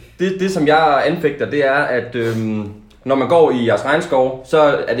 Egentlig, det som jeg anfægter, det er, at når man går i jeres regnskov, så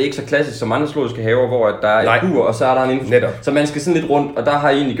er det ikke så klassisk som andre zoologiske haver, hvor der er et bur, og så er der en info. Så man skal sådan lidt rundt, og der har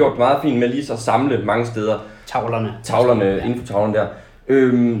I egentlig gjort det meget fint med lige så samle mange steder. Tavlerne, infotavlerne der.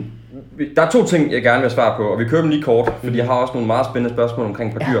 Der er 2 ting, jeg gerne vil svare på, og vi kører dem lige kort, fordi jeg har også nogle meget spændende spørgsmål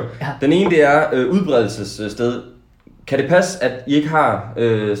omkring par dyr. Ja. Den ene, det er udbredelsessted. Kan det passe, at I ikke har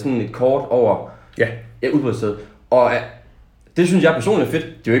sådan et kort over udbredelsessted? Og det synes jeg personligt er fedt.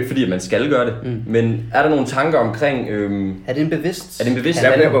 Det er jo ikke fordi, at man skal gøre det. Men er der nogle tanker omkring... Er det en bevidst?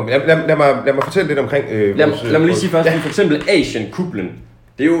 Lad mig fortælle lidt omkring... Lad mig lige sige først, for eksempel Asian-kuplen.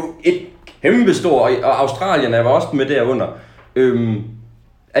 Det er jo et kæmpe stort, og Australien er også med derunder.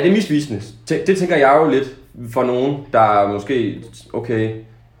 Er det misvisende? Det tænker jeg jo lidt for nogen, der måske... Okay,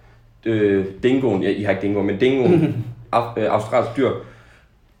 dingoen... I har ikke dingoen, men dingoen, australsk dyr...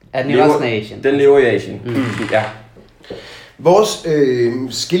 Er den i resten af Asien? Den lever i Asien. Ja. Vores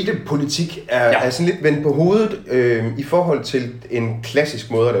skiltepolitik er sådan lidt vendt på hovedet i forhold til en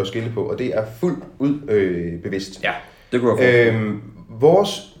klassisk måde at lave skilte på, og det er fuldt ud bevidst. Ja, det kunne jeg vores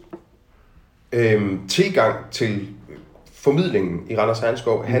tilgang til formidlingen i Randers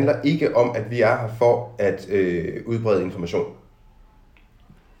Regnskov handler ikke om, at vi er her for at udbrede information.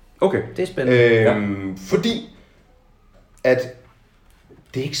 Okay. Det er spændende. Fordi at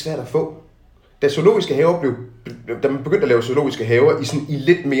det er ikke svært at få. Da zoologiske haver da man begyndte at lave zoologiske haver i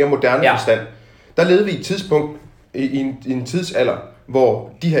lidt mere moderne forstand, der levede vi i et tidspunkt, i en tidsalder, hvor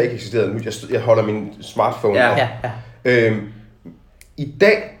de her ikke eksisterede. Nu jeg holder min smartphone op. I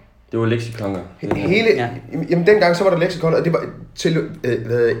dag... Det var leksikoner. Jamen dengang så var der leksikoner, og det var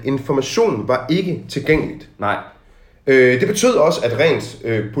information var ikke tilgængeligt. Nej. Det betød også, at rent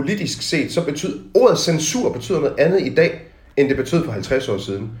politisk set, så betød ordet censur betyder noget andet i dag, end det betød for 50 år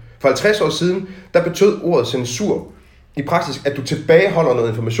siden. For 50 år siden, der betød ordet censur i praksis, at du tilbageholder noget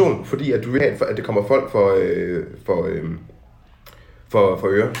information, fordi at du vil have, at det kommer folk for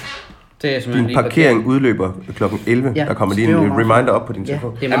øre. Det er din parkering udløber kl. 11. Der kommer lige en reminder op på din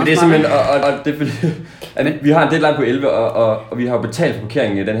telefon. Det er simpelthen, og det er fordi, vi har en deadline på 11, og vi har jo betalt for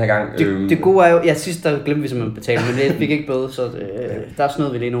parkeringen den her gang. Det gode er jo, sidst der glemte vi simpelthen at betale, men det fik ikke bøde, så der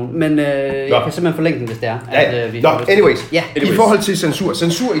snød vi lige nogen. Men jeg kan simpelthen forlænge den, hvis det er. Anyways. I forhold til censur.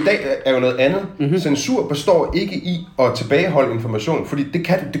 Censur i dag er jo noget andet. Censur består ikke i at tilbageholde information, fordi det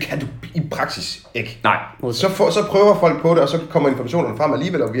kan du i praksis ikke. Nej. Så prøver folk på det, og så kommer informationerne frem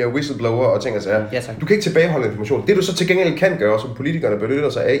alligevel, og vi har whistleblower og ting og sager. Du kan ikke tilbageholde information. Det du så til gengæld kan gøre, som politikerne benytter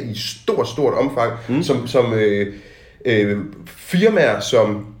sig af i stort omfang, som firmaer,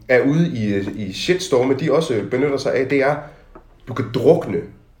 som er ude i shitstorme, de også benytter sig af, det er, du kan drukne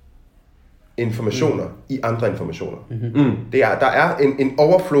informationer i andre informationer. Der er en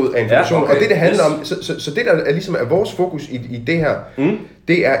overflod af informationer, og det handler om, så det der er ligesom er vores fokus i det her,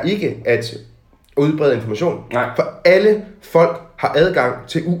 det er ikke at udbrede information. Nej. For alle folk har adgang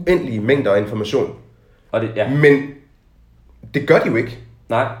til uendelige mængder af information. Og men det gør de jo ikke.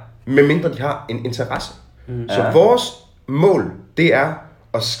 Nej. Medmindre de har en interesse. Så vores mål, det er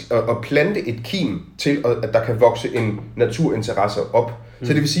at plante et kim til, at der kan vokse en naturinteresse op.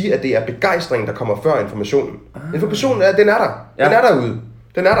 Så det vil sige, at det er begejstringen, der kommer før informationen. Informationen den er der. Den er derude.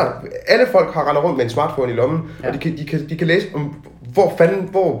 Den er der. Alle folk har rendt rundt med en smartphone i lommen, og de kan læse om,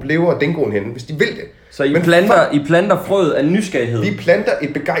 hvor lever dingoen henne, hvis de vil det. Så I planter frøet af nysgerrighed? Vi planter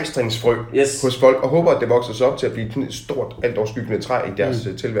et begejstringsfrø hos folk, og håber, at det vokser sig op til at blive et stort, altoverskyggende træ i deres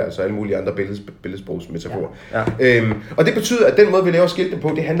tilværelse og alle mulige andre billedsprogsmetaforer. Og det betyder, at den måde, vi laver skilte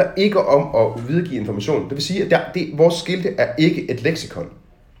på, det handler ikke om at videregive information. Det vil sige, at vores skilte er ikke et leksikon.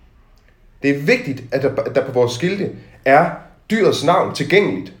 Det er vigtigt, at der på vores skilte er dyrets navn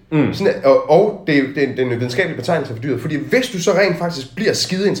tilgængeligt, Sådan, og det er den videnskabelige betegnelse for dyret. Fordi hvis du så rent faktisk bliver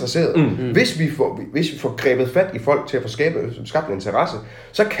skide interesseret, hvis vi får grebet fat i folk til at få skabt en interesse,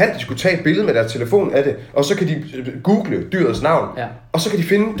 så kan de sgu tage et billede med deres telefon af det, og så kan de google dyrets navn, og så kan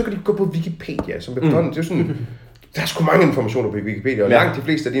de gå på Wikipedia, som det er sådan. Der er sgu mange informationer på Wikipedia, og langt de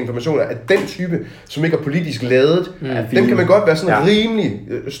fleste af de informationer er den type, som ikke er politisk ladet. Dem kan man godt være sådan rimelig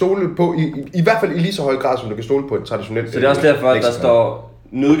stole på, i hvert fald i lige så høj grad, som du kan stole på et traditionelt. Så det er også derfor, at der står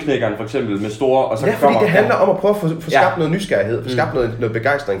nødknækkeren for eksempel med store, og så kommer... fordi det handler om at prøve at få skabt noget nysgerrighed, få skabt noget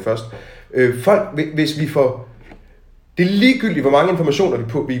begejstring først. Folk, hvis vi får... Det er ligegyldigt, hvor mange informationer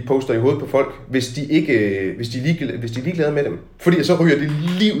vi poster i hovedet på folk, hvis de er ligeglade med dem. Fordi så ryger det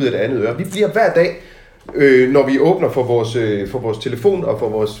lige ud af det andet øre. Vi bliver hver dag... når vi åbner for vores telefon og for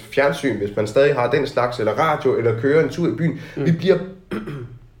vores fjernsyn, hvis man stadig har den slags, eller radio, eller kører en tur i byen, vi bliver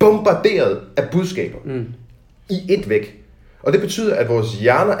bombarderet af budskaber i et væk. Og det betyder, at vores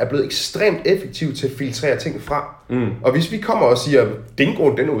hjerner er blevet ekstremt effektive til at filtrere ting fra. Og hvis vi kommer og siger,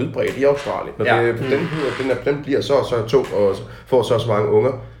 dingoen den er udbredt i Australien, når den bliver så og så tung og får så mange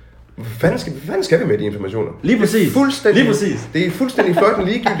unger, hvad fanden skal vi med de informationer? Lige præcis. Det er fuldstændig fløjtende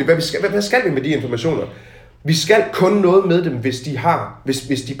ligegyldigt. Hvad skal vi med de informationer? Vi skal kun noget med dem,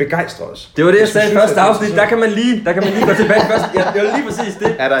 hvis de begejstrer os. Det var det, jeg sagde i første afsnit. Der kan man lige gå tilbage først. Ja, det var lige præcis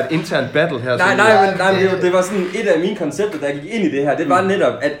det. Er der et internt battle her? Nej, det var sådan et af mine koncepter, der gik ind i det her. Det var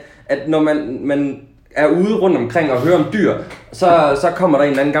netop, at når man er ude rundt omkring og hører om dyr, så kommer der en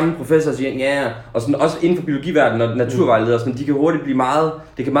eller anden gammel professor og siger, og sådan, også inden for biologiverdenen og naturvejledere, sådan, de kan hurtigt blive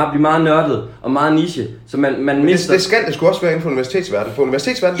meget nørdet og meget niche, så man mister... Det skal det skulle også være inden for universitetsverdenen. For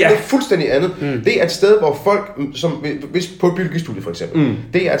universitetsverdenen det er fuldstændig andet. Det er et sted, hvor folk, hvis på et biologistudie for eksempel,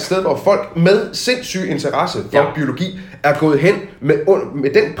 det er et sted, hvor folk med sindssyg interesse for biologi er gået hen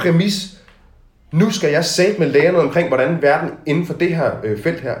med den præmis, nu skal jeg sætte med lære noget omkring, hvordan verden inden for det her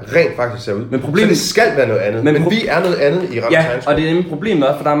felt her rent faktisk ser ud. Men problemet, så det skal være noget andet, men vi er noget andet i Randers Science School. Og det er nemlig problemet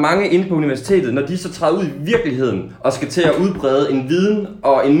også, for der er mange inde på universitetet, når de så træder ud i virkeligheden og skal til at udbrede en viden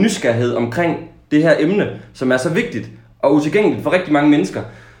og en nysgerrighed omkring det her emne, som er så vigtigt og utilgængeligt for rigtig mange mennesker,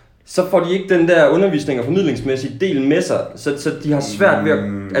 så får de ikke den der undervisning og formidlingsmæssige del med sig, så de har svært ved at...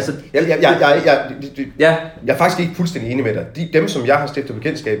 Altså, jeg er faktisk ikke fuldstændig enig med dig. Dem, som jeg har stiftet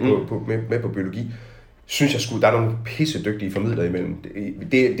bekendtskab med på biologi, synes jeg der er nogle pissedygtige formidlere imellem.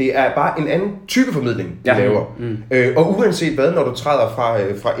 Det er bare en anden type formidling, de laver. Og uanset hvad, når du træder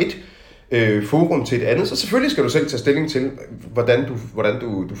fra et forum til et andet, så selvfølgelig skal du selv tage stilling til, hvordan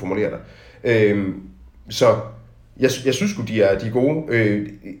du formulerer dig. Så jeg synes sgu, de er gode.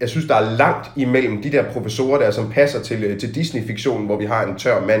 Jeg synes, der er langt imellem de der professorer der, som passer til Disney-fiktionen, hvor vi har en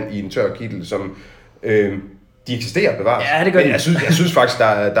tør mand i en tør kittel, som de eksisterer bevares. Ja, det gør de. Men jeg synes faktisk, der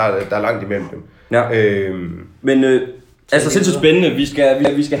er langt imellem dem. Ja. Men altså sindssygt spændende.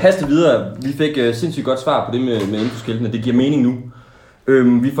 Vi skal haste videre. Vi fik sindssygt godt svar på det med infoskiltene. Det giver mening nu.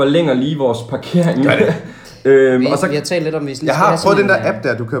 Vi forlænger lige vores parkering. Vi har talt lidt om, jeg har prøvet den der app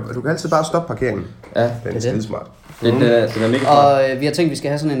der, du kan altid bare stoppe parkeringen. Ja, den er skidesmart. Den er mega smart. Og vi har tænkt, at vi skal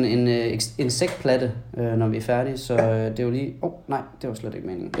have sådan en insektplatte, når vi er færdige, så det er jo lige... nej, det var slet ikke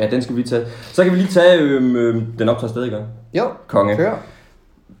meningen. Ja, den skal vi tage. Så kan vi lige tage, den optager stadig i gang. Jo, konge. Kør.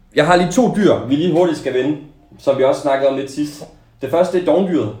 Jeg har lige 2 dyr, vi lige hurtigt skal vende, som vi også snakkede om lidt sidst. Det første er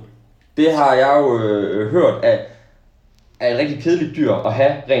dogndyret. Det har jeg jo hørt er et rigtig kedeligt dyr at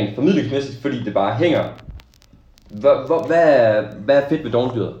have rent formidlingsmæssigt, fordi det bare hænger. Hvad er fedt ved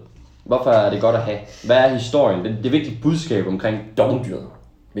dogndyret? Hvorfor er det godt at have? Hvad er historien? Det vigtige budskab omkring dogndyret,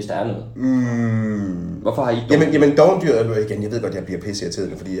 hvis der er noget. Hvorfor har I dogndyret? Jamen dogndyret, igen, jeg ved godt, jeg bliver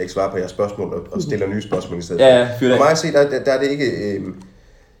pisseirriteret, fordi jeg ikke svarer på jeres spørgsmål og stiller nye spørgsmål i stedet. Ja, for mig at se, der er det ikke...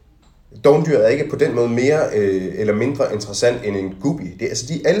 Dogndyret er ikke på den måde mere eller mindre interessant end en guppy.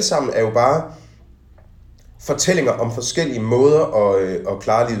 De alle sammen er jo bare fortællinger om forskellige måder at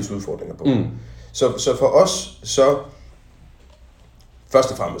klare livets udfordringer på. Så for os, så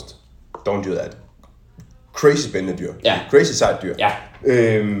først og fremmest, dogndyret er et crazy spændende dyr. Ja. Crazy sejt dyr. Ja.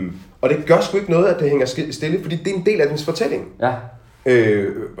 Og det gør sgu ikke noget, at det hænger stille, fordi det er en del af dens fortælling. Ja.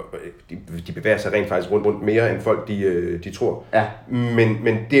 De bevæger sig rent faktisk rundt mere, end folk de tror. Ja.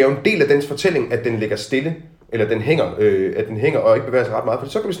 Men det er jo en del af dens fortælling, at den ligger stille, eller at den hænger og ikke bevæger sig ret meget. For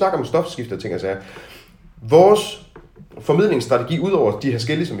så kan vi snakke om stofskifte og ting og sager. Vores formidlingsstrategi, udover de her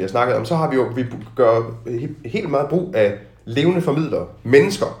skille, som vi har snakket om, så har vi gør helt meget brug af levende formidlere.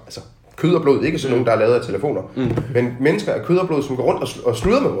 Mennesker, altså kød og blod, ikke sådan nogen, der er lavet af telefoner, men mennesker af kød og blod, som går rundt og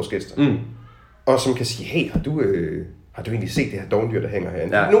sluder med vores gæster. Og som kan sige, hey, har du egentlig set det her dogndyr, der hænger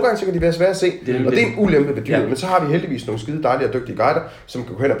herinde? Ja. Nogle gange så kan de være svære at se, og det er en ulempe ved dyret, men så har vi heldigvis nogle skide dejlige og dygtige guider, som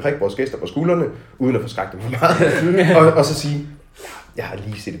kan gå hen og prikke vores gæster på skuldrene, uden at forskrække dem for meget, og så sige, jeg har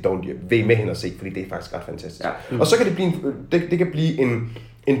lige set et dovendyr, væg med hen og se, fordi det er faktisk ret fantastisk. Ja. Og så kan det kan blive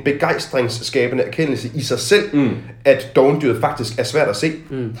en begejstringsskabende erkendelse i sig selv, at dovendyret faktisk er svært at se.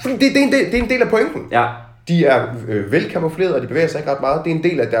 Fordi det er en del af pointen. Ja. De er velkamuflerede, og de bevæger sig ikke ret meget. Det er en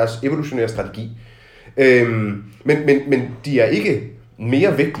del af deres evolutionære strategi. Men de er ikke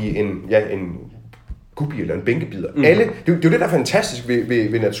mere vigtige end en guppy eller en bænkebider. Det er jo det, der er fantastisk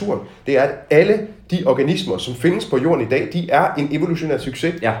ved naturen. Det er, at alle de organismer, som findes på jorden i dag, de er en evolutionær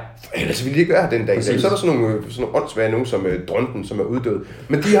succes. Ja. Ellers ville de ikke være den dag. Præcis. Så er der sådan nogle åndssvage nogen som dronten, som er uddød.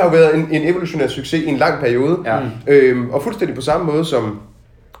 Men de har jo været en evolutionær succes i en lang periode. Ja. Og fuldstændig på samme måde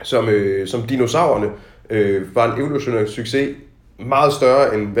som dinosaurerne var en evolutionær succes, meget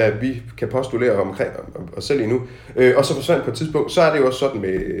større end hvad vi kan postulere omkring os selv endnu. Og så forsvandt på et tidspunkt. Så er det jo også sådan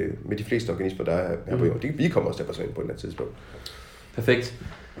med de fleste organismer, der er her på jorden. Vi kommer også til at forsvinde på et eller andet tidspunkt. Perfekt.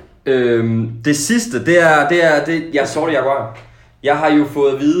 Det sidste, det er jeg sorte jaguar. Jeg har jo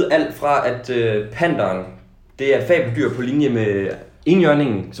fået at vide alt fra, at panderen, det er et fabeldyr på linje med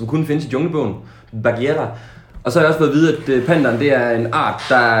enhjørningen, som kun findes i junglebogen, Bagheera. Og så har jeg også fået at vide, at panderen, det er en art,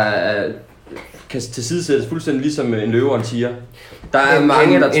 der kan tilsidesættes fuldstændig ligesom en løve og en tiger. Der er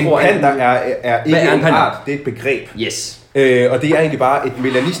mange, der tror... En panda er ikke en art, det er et begreb. Yes. Og det er egentlig bare et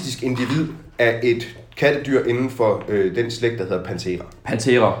melanistisk individ af et kattedyr inden for den slægt, der hedder Panthera.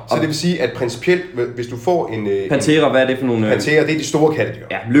 Panthera. Så det vil sige, at principielt, hvis du får en... Panthera, hvad er det for nogle... Panthera, det er de store kattedyr.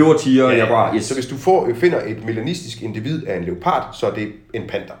 Ja, løver, tiger og jaguar. Yes. Så hvis du finder et melanistisk individ af en leopard, så er det en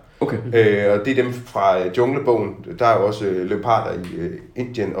panda. Okay. Og det er dem fra junglebogen. Der er jo også leoparder i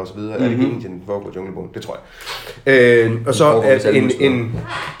Indien og så videre. Er det ikke Indien, hvor går junglebogen? Det tror jeg. Og så er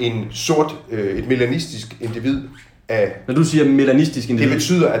en sort, et melanistisk individ af... Når du siger melanistisk individ... Det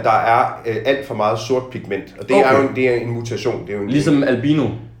betyder, at der er alt for meget sort pigment. Og det er jo det er en mutation. Det er jo ligesom albino.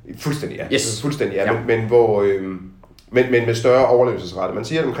 Fuldstændig, ja. Yes. Fuldstændig, ja. Men hvor... Men med større overlevelsesrate. Man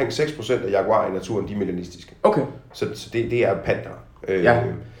siger, at omkring 6% af jaguarer i naturen, de er melanistiske. Okay. Så det er panter.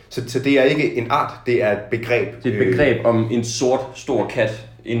 Så det er ikke en art, det er et begreb. Det er et begreb om en sort, stor kat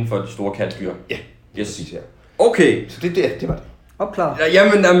inden for de store katdyr. Ja, yes. Præcis, ja. Okay. Så det var det. Opklaret.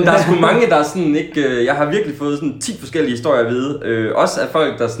 Jamen, der er sgu mange, der er sådan ikke... Jeg har virkelig fået sådan 10 forskellige historier at vide. Også af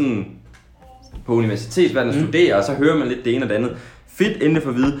folk, der sådan på universitetsverdenen studerer, og så hører man lidt det ene og det andet. Fedt endelig for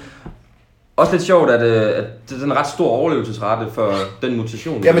at vide. Også lidt sjovt, at det er en ret stor overlevelsesrate for den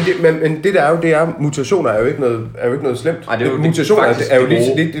mutation. Ja, men det der er jo, det er, mutationer er jo ikke noget slemt. Ej, det er jo mutationer er jo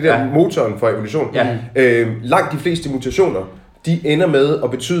lidt det der ja. motoren for evolution. Ja. Langt de fleste mutationer, de ender med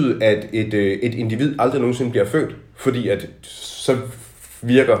at betyde, at et individ aldrig nogensinde bliver født, fordi at så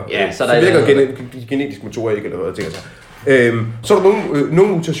virker genetisk motor ikke, eller hvad jeg tænker sig. Så er der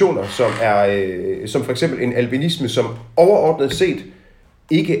nogle mutationer, som for eksempel en albinisme, som overordnet set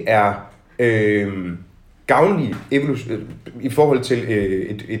ikke er gavnlig i forhold til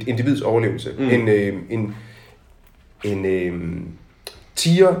et individs overlevelse. En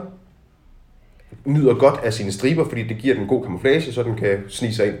tiger nyder godt af sine striber, fordi det giver den god camouflage, så den kan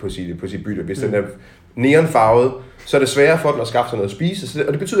snige sig ind på sit bytte. Hvis den er neonfarvet, så er det sværere for den at skaffe sig noget at spise.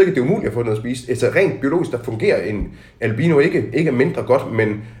 Og det betyder ikke, at det er umuligt at få noget at spise. Altså rent biologisk, der fungerer en albino ikke mindre godt,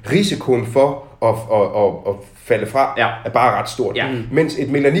 men risikoen for at falde fra er bare ret stort. Ja. Mens et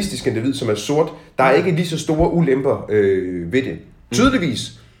melanistisk individ, som er sort, der er ikke lige så store ulemper ved det.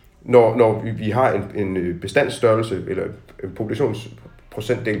 Tydeligvis, når vi har en bestandsstørrelse, eller en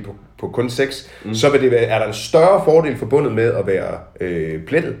populationsprocentdel på kun 6, så er der en større fordel forbundet med at være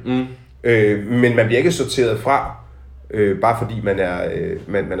plettet. Men man bliver ikke sorteret fra, bare fordi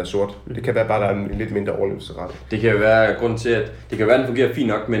man er sort. Det kan være bare, der er en lidt mindre overlevelsesrate. Det kan jo være grund til, at det kan være, at den fungerer fint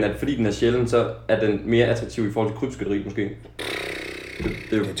nok, men at fordi den er sjælden, så er den mere attraktiv i forhold til krybskytteri måske.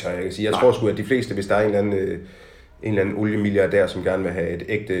 Det tør jeg ikke sige. Jeg tror sgu, at de fleste, hvis der er en eller anden oliemilliardær, som gerne vil have et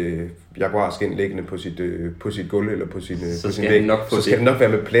ægte jaguarskin liggende på sit gulv eller på sin væg, så skal det nok være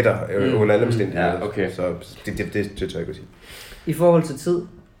med pletter under alle omstændigheder. Ja, okay. Så det tør jeg ikke at sige. I forhold til tid,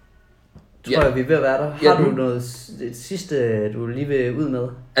 tror jeg, vi er ved at være der. Har du noget sidste, du lige vil ud med?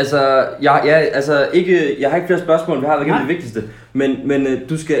 Altså, jeg har ikke flere spørgsmål, vi har været igennem det vigtigste. Men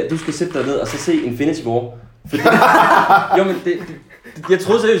du skal sætte dig ned og så se Infinity War. Fordi, jo, men jeg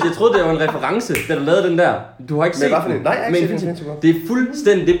troede det var en reference, da du lavede den der. Du har ikke set den. Nej, jeg har ikke set Infinity War. Det er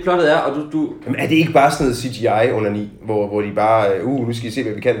fuldstændig det plottet er, og du... Jamen, er det ikke bare sådan noget CGI under 9, hvor de bare, nu skal I se,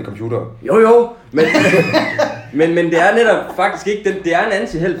 hvad vi kan med computere? Jo, men det er netop faktisk ikke det er en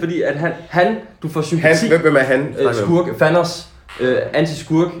antihelt, fordi at han du får sympati. Hvem er han? Skurk, Thanos,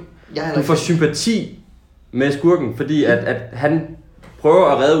 anti-skurk. Du får sympati med skurken, fordi at han prøver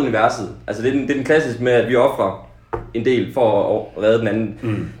at redde universet. Altså det er den klassiske med, at vi offrer en del for at redde den anden.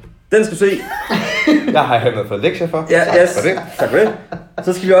 Den skal du se. Jeg har hermed fået lektier for. Ja, Tak yes. for det. Tak for det.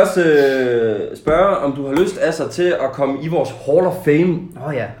 Så skal vi også spørge, om du har lyst, Asser, til at komme i vores Hall of Fame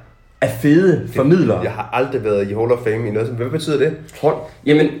Ja. af fede formidlere. Jeg har aldrig været i Hall of Fame i noget som... Hvad betyder det?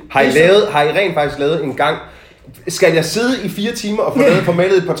 Jamen, Har I rent faktisk lavet en gang... Skal jeg sidde i 4 timer og få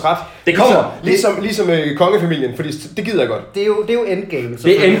malet et portræt? Det kommer. Ligesom kongefamilien, fordi det gider jeg godt. Det er jo endgame.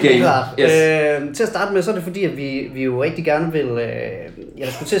 Det er endgame, klart. yes. Til at starte med, så er det fordi, at vi jo rigtig gerne vil... jeg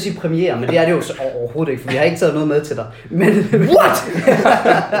skulle til at sige premiere, men det er det jo så overhovedet ikke, for vi har ikke taget noget med til dig. Men, What?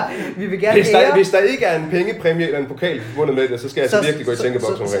 vi vil gerne hvis der ikke er en pengepræmie eller en pokal forbundet med det, så skal jeg altså virkelig gå i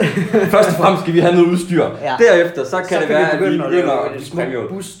tænkeboks omkring. Først og fremmest skal vi have noget udstyr. Ja. Derefter, så kan det være, at vi begynder begynder et smukt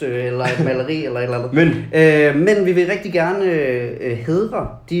buste eller et maleri eller et eller andet. Men Men vi vil rigtig gerne hædre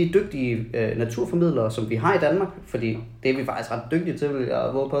de dygtige naturformidlere, som vi har i Danmark, fordi det er vi faktisk ret dygtige til, vil jeg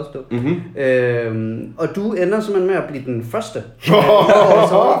våge påstå. Og du ender simpelthen med at blive den første af vores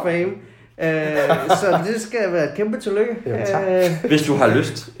Hall of Fame. Så det skal være et kæmpe tillykke. hvis du har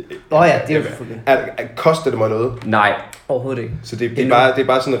lyst. Ja, det er jo selvfølgelig. Koster det mig noget? Nej. Overhovedet ikke. Så det er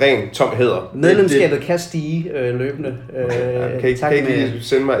bare sådan en ren tom hæder. Medlemskabet kan stige løbende. Kan I ikke lige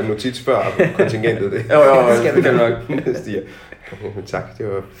sende mig en notits før kontingentet det? Jo, det kan nok. Stiger. Tak, det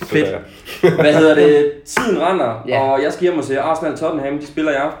var fedt. Hvad hedder det? Tiden render, Ja. og jeg skal hjem og se Arsenal Tottenham, de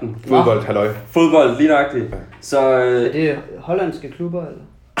spiller i aften. Fodbold, halløj. Fodbold, lige nøjagtigt. Så, Er det hollandske klubber, eller?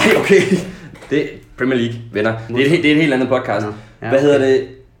 Ej, okay. Det er Premier League, venner. Det er et helt andet podcast. Ja. Hvad hedder det?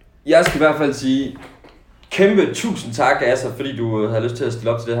 Jeg skal i hvert fald sige kæmpe tusind tak, Asser, fordi du havde lyst til at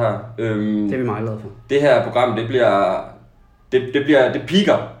stille op til det her. Det er vi meget glade for. Det her program, det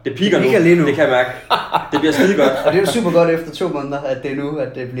piker. Det piker nu. Lige nu. Det kan jeg mærke. Det bliver skide godt. Og det er jo super godt efter 2 måneder, at det er nu,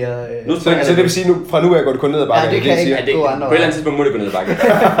 at det bliver... Så det vil sige, fra nu af går det kun ned ad bakken? Ja, det kan ikke gå andre. På et eller andet tidspunkt må det gå ned ad bakken.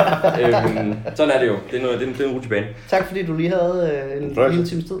 Sådan er det jo. Det er en rutsjebane. Tak fordi du lige havde en lille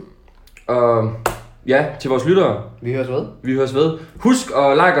times tid. Og ja, til vores lyttere. Vi høres ved. Husk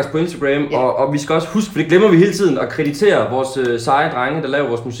at like os på Instagram, Ja. og vi skal også huske, for det glemmer vi hele tiden, at kreditere vores seje drenge, der laver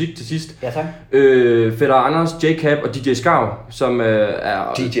vores musik til sidst. Ja, tak. Fætter Anders, J-Cap og DJ Skav, som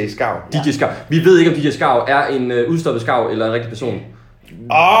er... DJ Skav. DJ Skav. Vi ved ikke, om DJ Skav er en udstoppet skav eller en rigtig person.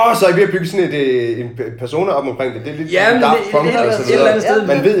 Så er vi ved at bygge sådan en persona op omkring det. Det er lidt Daft Punk og så videre.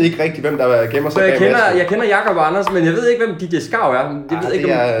 Man ved ikke rigtig, hvem der gemmer sig bag masken. Jeg kender Jakob og Anders, men jeg ved ikke, hvem DJ Skav er.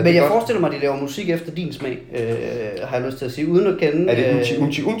 Men jeg forestiller mig, at de laver musik efter din smag, har jeg lyst til at sige, uden at kende... Er det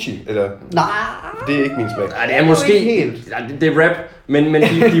Unchi? Eller? Nej. Det er ikke min smag. Nej, det er måske... helt. Det er rap, men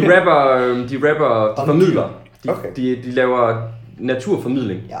de rapper, de formidler. De laver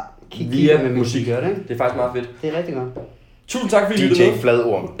naturformidling. Ja, via med musik. Gør det, ikke? Det er faktisk meget fedt. Det er rigtig godt. Tusind tak fordi I lyttede med. DJ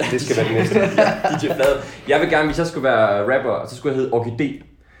Fladorm. Det skal være det næste. DJ Flad. Jeg vil gerne, hvis jeg skulle være rapper, så skulle jeg hedde Orkidé.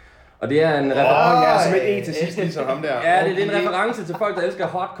 Og det er en reference. Ja, som et E til sidst, ligesom ham der. Ja, det er en reference til folk, der elsker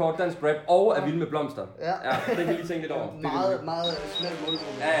hardcore dansk rap og er vilde med blomster. Ja. Det kan vi lige tænke lidt over. Meget smal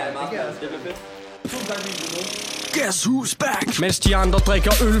målgruppe. Ja, meget smal. Det bliver fedt. Tusind tak fordi I lyttede med. Guess who's back? Mens de andre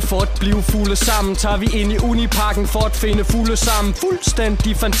drikker øl for at blive fulde sammen, tager vi ind i Uniparken for at finde fulde sammen.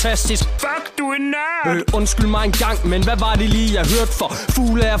 Fuldstændig fantastisk. Fuck, du er nørd! Undskyld mig en gang, men hvad var det lige jeg hørte for?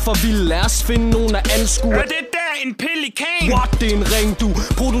 Fugle er for vilde, lad os finde nogen at anskue. Er det der en pelikan? What, det er en ring, du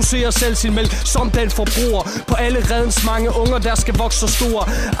producerer selv sin mælk som den forbruger. På alle redens mange unger, der skal vokse så store.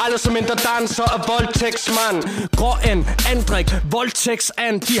 Alle som mindre danser og voldtægtsmand. Gråand, andrik,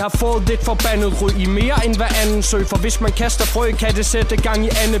 voldtægtsand. De har fået lidt forbandet ryg i mere end hvad anden sø. For hvis man kaster frø, kan det sætte gang i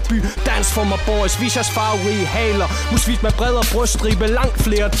Anneby. Dans for mig boys, vis jeres farverige haler. Musvit med bredere bryststribe, langt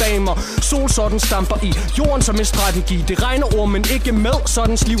flere damer. Solsorten stamper i jorden som en strategi. Det regner ord, men ikke med, så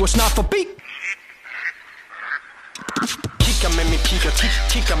den sliver snart forbi. Kigger med min kigger,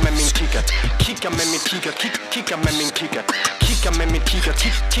 kigger med min kigger. Kigger med min kigger, kigger med min kigger. Kigger med min kigger,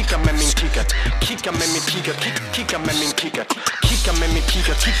 kigger med min kigger. Kigger med min kigger, kigger med min kigger. Kigger med min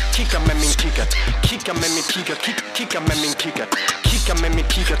kigger, kigger med min kigger. Kigger med min kigger, kigger med min kigger. Kigger med min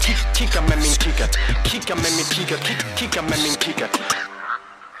kigger, kigger med min kigger. Kigger med min kigger, kigger med min kigger.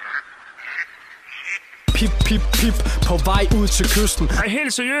 Pip, pip, pip, på vej ud til kysten. Ej,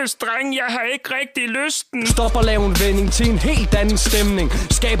 helt seriøst, dreng, jeg har ikke rigtig lysten. Stop og lav en vending til en helt anden stemning.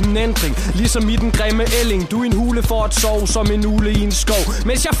 Skab en ændring, ligesom i den grimme ælling. Du er en hule for at sove som en ule i en skov.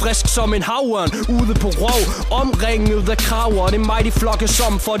 Mens jeg er frisk som en havørn ude på rov. Omringet af kraver, det er mig de flokke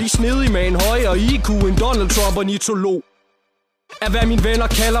som. For de snedige med en højere IQ end Donald Trump og Nitolo. Er hvad mine venner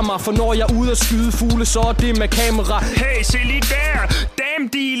kalder mig, for når jeg er ude at skyde fugle, så er det med kamera. Hey, se lige der, damn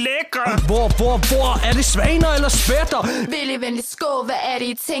de er lækre. Hvor, er det svaner eller spætter? Venlig skå, hvad er det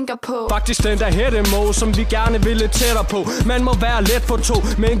I tænker på? Faktisk den der hættemåge, som vi gerne vil lidt tættere på. Man må være let på to,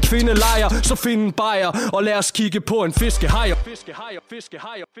 med en kvinde lejer, så find en bajer, og lad os kigge på en fiskehajer.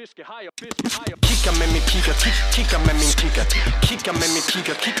 Kigger med min kigger, kigger med min kigger. Kigger med min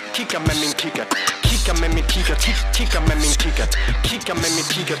kigger, kigger med min kigger. Kigger med min kigger, kigger med min kigger. Kigger med min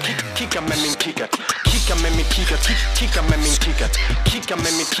kigger, kigger med min kigger. Kigger med min kigger, kigger med min kigger. Kigger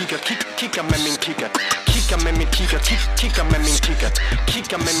med min kigger, kigger med min kigger. Kigger med min kigger, kigger med min kigger.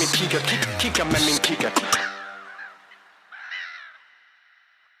 Kigger med min kigger, kigger med min kigger.